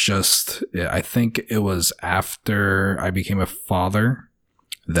it was just, I think it was after I became a father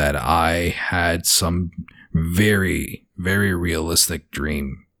that I had some very, very realistic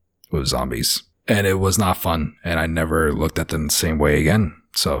dream with zombies. And it was not fun, and I never looked at them the same way again.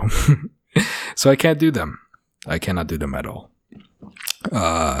 So, so I can't do them. I cannot do them at all.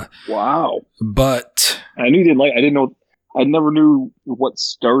 Wow. But I knew you didn't like. I didn't know. I never knew what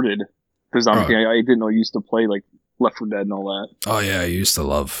started the zombie thing. I didn't know you used to play like Left 4 Dead and all that. Oh yeah, I used to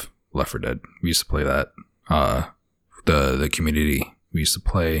love Left 4 Dead. We used to play that. The community. We used to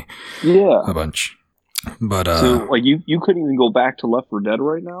play a bunch. But so like you couldn't even go back to Left 4 Dead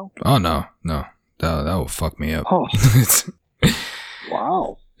right now? Oh no. That will fuck me up. Oh.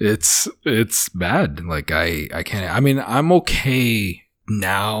 Wow. It's bad. Like I can't. I mean, I'm okay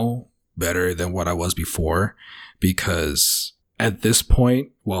now, better than what I was before, because at this point,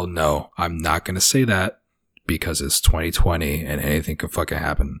 well, no, I'm not gonna say that, because it's 2020 and anything could fucking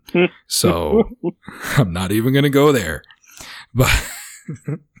happen. So I'm not even gonna go there. But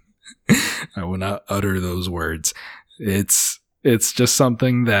I will not utter those words. It's just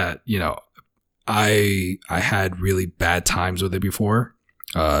something that, you know, I had really bad times with it before.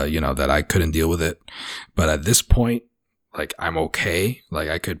 You know, that I couldn't deal with it. But at this point, like, I'm okay. Like,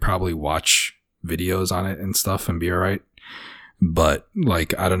 I could probably watch videos on it and stuff and be alright. But,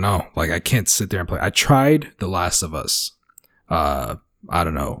 like, I don't know. Like, I can't sit there and play. I tried The Last of Us, I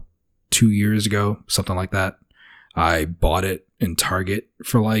don't know, 2 years ago, something like that. I bought it in Target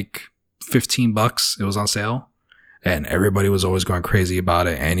for like $15. It was on sale. And everybody was always going crazy about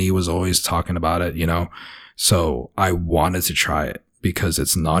it. And he was always talking about it, you know. So I wanted to try it because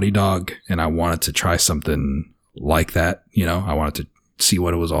it's Naughty Dog, and I wanted to try something like that, you know. I wanted to see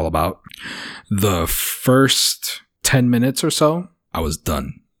what it was all about. The first 10 minutes or so, I was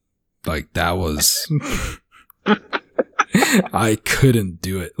done. Like, that was... I couldn't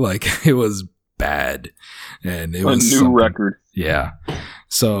do it. Like, it was bad. And it was a new record. Yeah.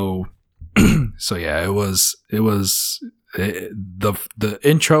 So yeah, the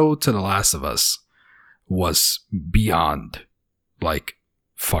intro to The Last of Us was beyond like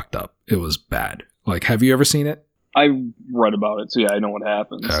fucked up. It was bad. Like, have you ever seen it? I read about it, so yeah, I know what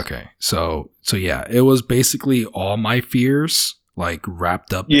happens. Okay. So yeah, it was basically all my fears like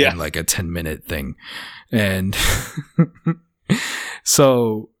wrapped up in like a 10-minute thing. And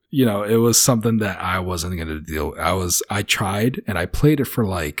so, you know, it was something that I wasn't going to deal with. I tried, and I played it for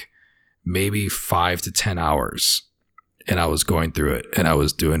like maybe 5 to 10 hours, and I was going through it, and I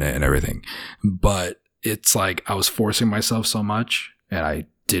was doing it and everything. But it's like I was forcing myself so much, and I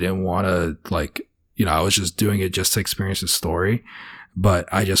didn't want to, like, you know, I was just doing it just to experience the story, but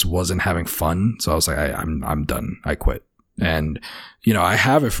I just wasn't having fun. So I was like, I'm done. I quit. And, you know, I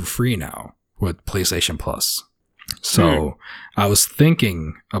have it for free now with PlayStation Plus. So I was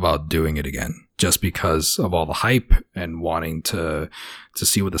thinking about doing it again just because of all the hype and wanting to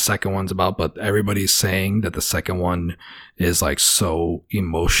see what the second one's about. But everybody's saying that the second one is like so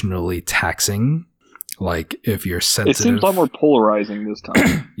emotionally taxing. Like, if you're sensitive, it seems a lot more polarizing this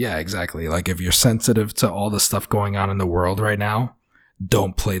time. Yeah, exactly. Like, if you're sensitive to all the stuff going on in the world right now,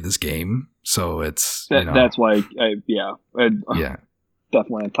 don't play this game. So it's that's why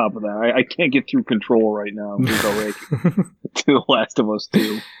definitely on top of that, I can't get through Control right now. To The Last of Us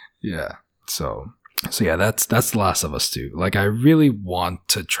 2. Yeah. So yeah, that's The Last of Us 2. Like, I really want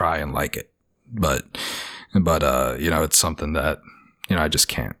to try and like it, but you know, it's something that, you know, I just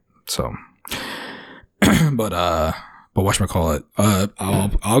can't. So, but whatchamacallit,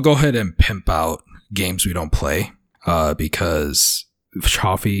 I'll go ahead and pimp out games we don't play, because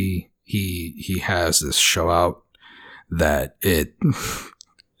Chaffee, he has this show out that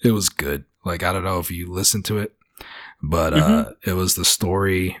It was good. Like, I don't know if you listened to it, but it was the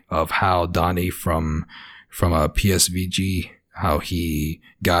story of how Donnie from a PSVG, how he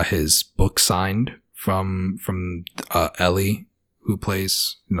got his book signed from Ellie, who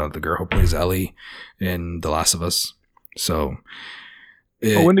plays, the girl who plays Ellie in The Last of Us. So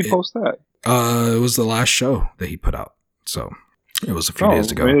when did he post that? It was the last show that he put out. So it was a few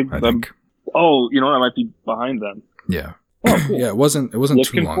days ago, I think. Oh, you know what? I might be behind them. Yeah. Oh, cool. Yeah, it wasn't Looking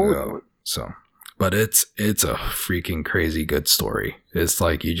too long forward to ago. it. So, but it's a freaking crazy good story. It's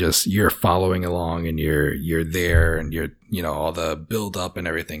like you're following along and you're there and all the build up and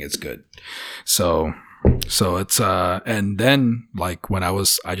everything is good. So it's and then like when I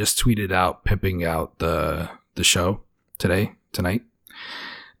just tweeted out pimping out the show tonight,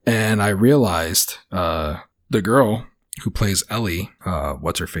 and I realized the girl who plays Ellie,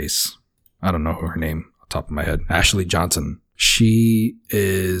 what's her face? I don't know her name off the top of my head. Ashley Johnson. She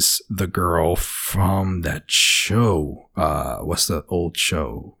is the girl from that show. What's the old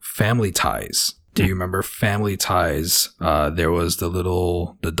show? Family Ties. Do you remember Family Ties? There was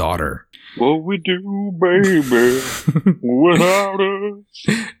the daughter. What we do, baby, without us.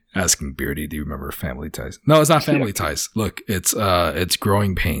 Asking Beardy, do you remember Family Ties? No, it's not Family Ties. Look, it's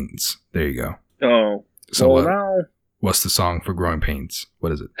Growing Pains. There you go. Oh. So now. What's the song for Growing Pains?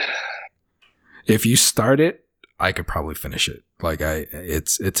 What is it? If you start it, I could probably finish it. Like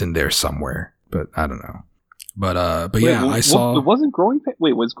it's in there somewhere, but I don't know. But Wait, yeah, I saw. It wasn't Growing Pains.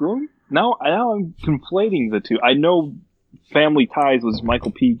 Wait, was Growing? Now I'm conflating the two. I know Family Ties was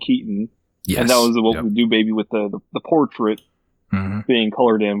Michael P. Keaton. Yes. And that was the What We Do Baby with the portrait being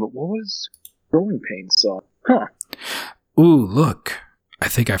colored in. But what was Growing Pains song? Huh. Ooh, look. I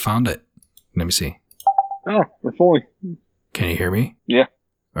think I found it. Let me see. Oh, we're fully. Can you hear me? Yeah.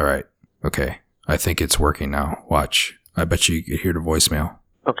 All right. Okay. I think it's working now. Watch. I bet you could hear the voicemail.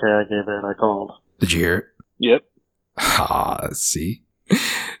 Okay, I gave in. I called. Did you hear it? Yep. Ah, see?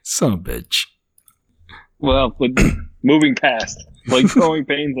 Son of a bitch. Well, moving past. Like Growing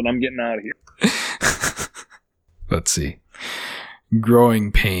Pains, and I'm getting out of here. Let's see.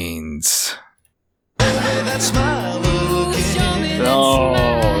 Growing Pains.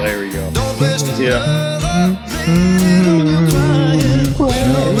 Oh, there we go. Yeah.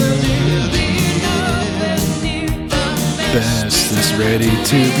 Best is ready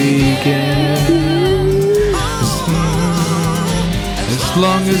to begin. As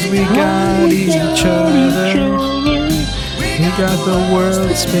long as we got each other, we got the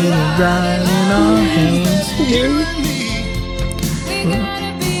world spinning right in our hands.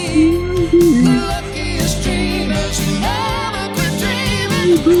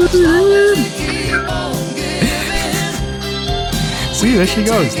 See, there she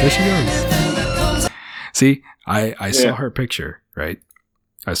goes. There she goes. See, I saw her picture, right?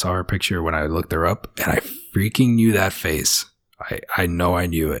 I saw her picture when I looked her up, and I freaking knew that face. I know I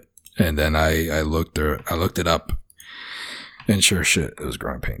knew it. And then I looked it up, and sure shit, it was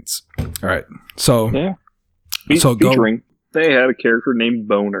Growing Pains. All right, so yeah, featuring. They had a character named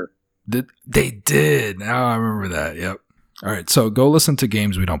Boner. They did. Now I remember that. Yep. All right, so go listen to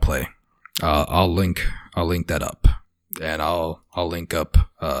Games We Don't Play. I'll link that up, and I'll link up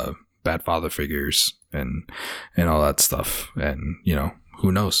Bad Father Figures and all that stuff. And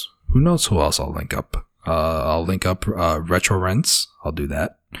who knows who else I'll link up. I'll link up Retro Rents. I'll do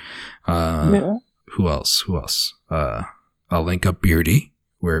that. Yeah. Who else? I'll link up Beardy,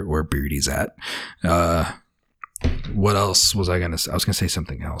 where Beardy's at. What else was I gonna say? I was gonna say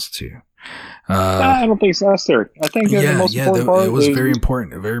something else too. I don't think it's necessary. I think the most important part. It was very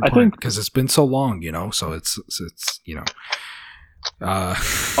important because it's been so long, so it's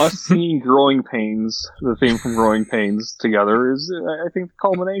us seeing Growing Pains, the theme from Growing Pains together is, I think, the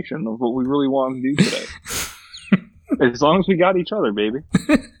culmination of what we really want to do today. As long as we got each other, baby.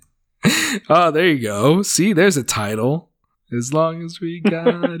 Oh, there you go. See, there's a title. As long as we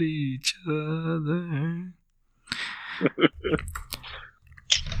got each other.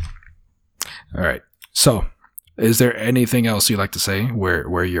 All right. So, is there anything else you'd like to say?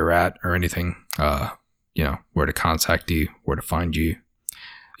 Where you're at, or anything? Where to contact you, where to find you,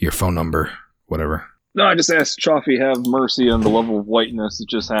 your phone number, whatever. No, I just asked Chaffee have mercy on the level of whiteness that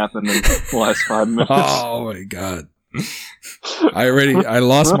just happened in the last 5 minutes. Oh my god! I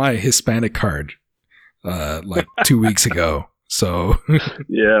lost my Hispanic card, like 2 weeks ago. So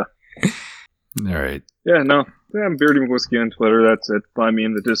yeah. All right. Yeah, no. Yeah, I'm Beardy McWhiskey on Twitter. That's it. Find me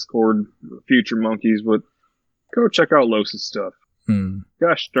in the Discord, Future Monkeys, but go check out Los' stuff.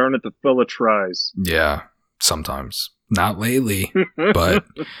 Gosh darn it, the fella tries. Yeah, sometimes. Not lately, but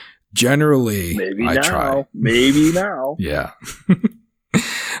generally maybe I now. try. Maybe now. Yeah.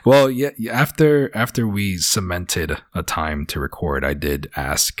 Well, yeah. After we cemented a time to record, I did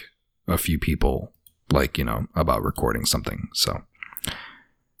ask a few people, like, you know, about recording something. So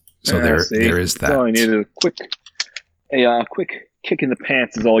there is that. That's all I needed. A quick kick in the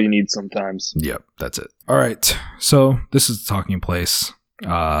pants is all you need sometimes. Yep, that's it. All right. So this is Talking Place.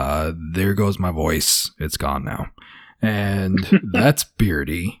 There goes my voice. It's gone now. And that's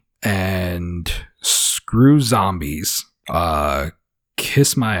Beardy. And screw zombies.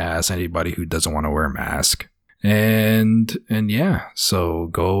 Kiss my ass, anybody who doesn't want to wear a mask. And yeah, so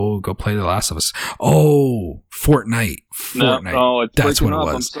go play The Last of Us. Oh, Fortnite. No, it's that's what it up.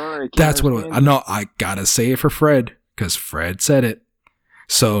 was. I'm sorry. That's what it was. I know. I gotta say it for Fred, because Fred said it.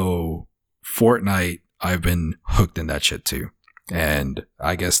 So Fortnite, I've been hooked in that shit too. And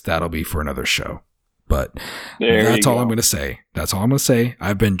I guess that'll be for another show. But that's all I'm going to say. That's all I'm going to say.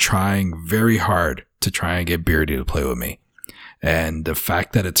 I've been trying very hard to try and get Beardy to play with me. And the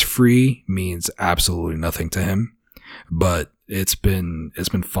fact that it's free means absolutely nothing to him. But it's been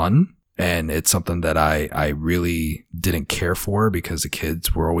fun. And it's something that I really didn't care for because the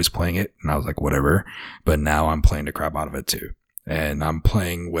kids were always playing it. And I was like, whatever. But now I'm playing the crap out of it too. And I'm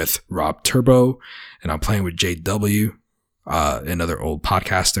playing with Rob Turbo. And I'm playing with JW. Another old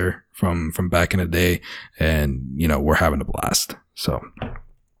podcaster from back in the day, and you know, we're having a blast. So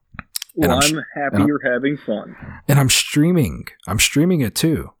well, I'm happy you're having fun. And I'm streaming it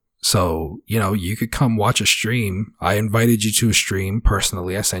too. So, you know, you could come watch a stream. I invited you to a stream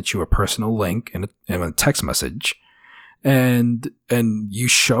personally. I sent you a personal link and a text message, and you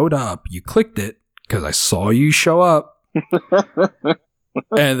showed up. You clicked it because I saw you show up,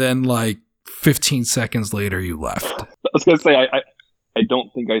 and then like 15 seconds later, you left. I was gonna say I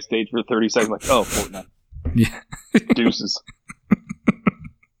don't think I stayed for 30 seconds. Like, oh, Fortnite. Yeah. Deuces.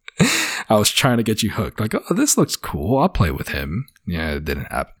 I was trying to get you hooked. Like, oh, this looks cool. I'll play with him. Yeah, it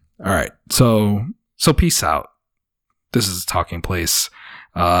didn't happen. All right. So peace out. This is Talking Place.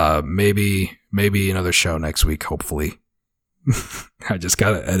 Maybe another show next week. Hopefully. I just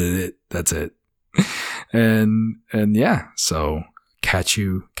gotta edit it. That's it. And yeah. So catch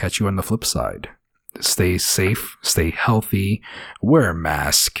you on the flip side. Stay safe, stay healthy, wear a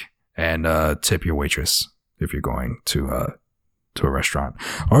mask, and tip your waitress if you're going to a restaurant.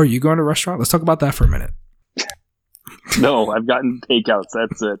 Or are you going to a restaurant? Let's talk about that for a minute. No, I've gotten takeouts.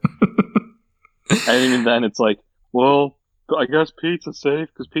 That's it. And even then, it's like, well, I guess pizza's safe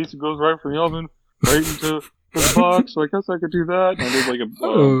because pizza goes right from the oven right into the box. So I guess I could do that. And there's like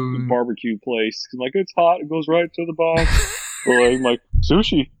a barbecue place. Like, it's hot. It goes right to the box. Or like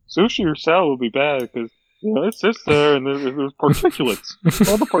sushi or salad would be bad because, you know, it sits there and there's particulates.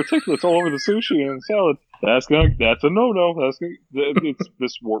 All the particulates all over the sushi and the salad. That's a no-no.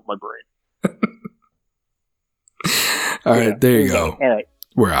 This warped my brain. All right, there you go. All right,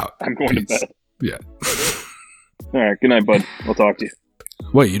 we're out. I'm going to bed. Yeah. All right, good night, bud. I'll talk to you.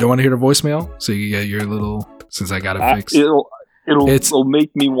 Wait, you don't want to hear the voicemail? So you get your little, since I got it fixed. It'll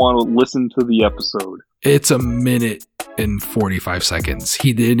make me want to listen to the episode. It's a minute and 45 seconds.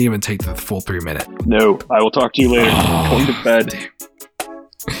 He didn't even take the full 3 minutes. No, I will talk to you later. I'm going to bed.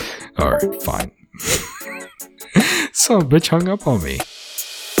 All right, fine. So, bitch hung up on me.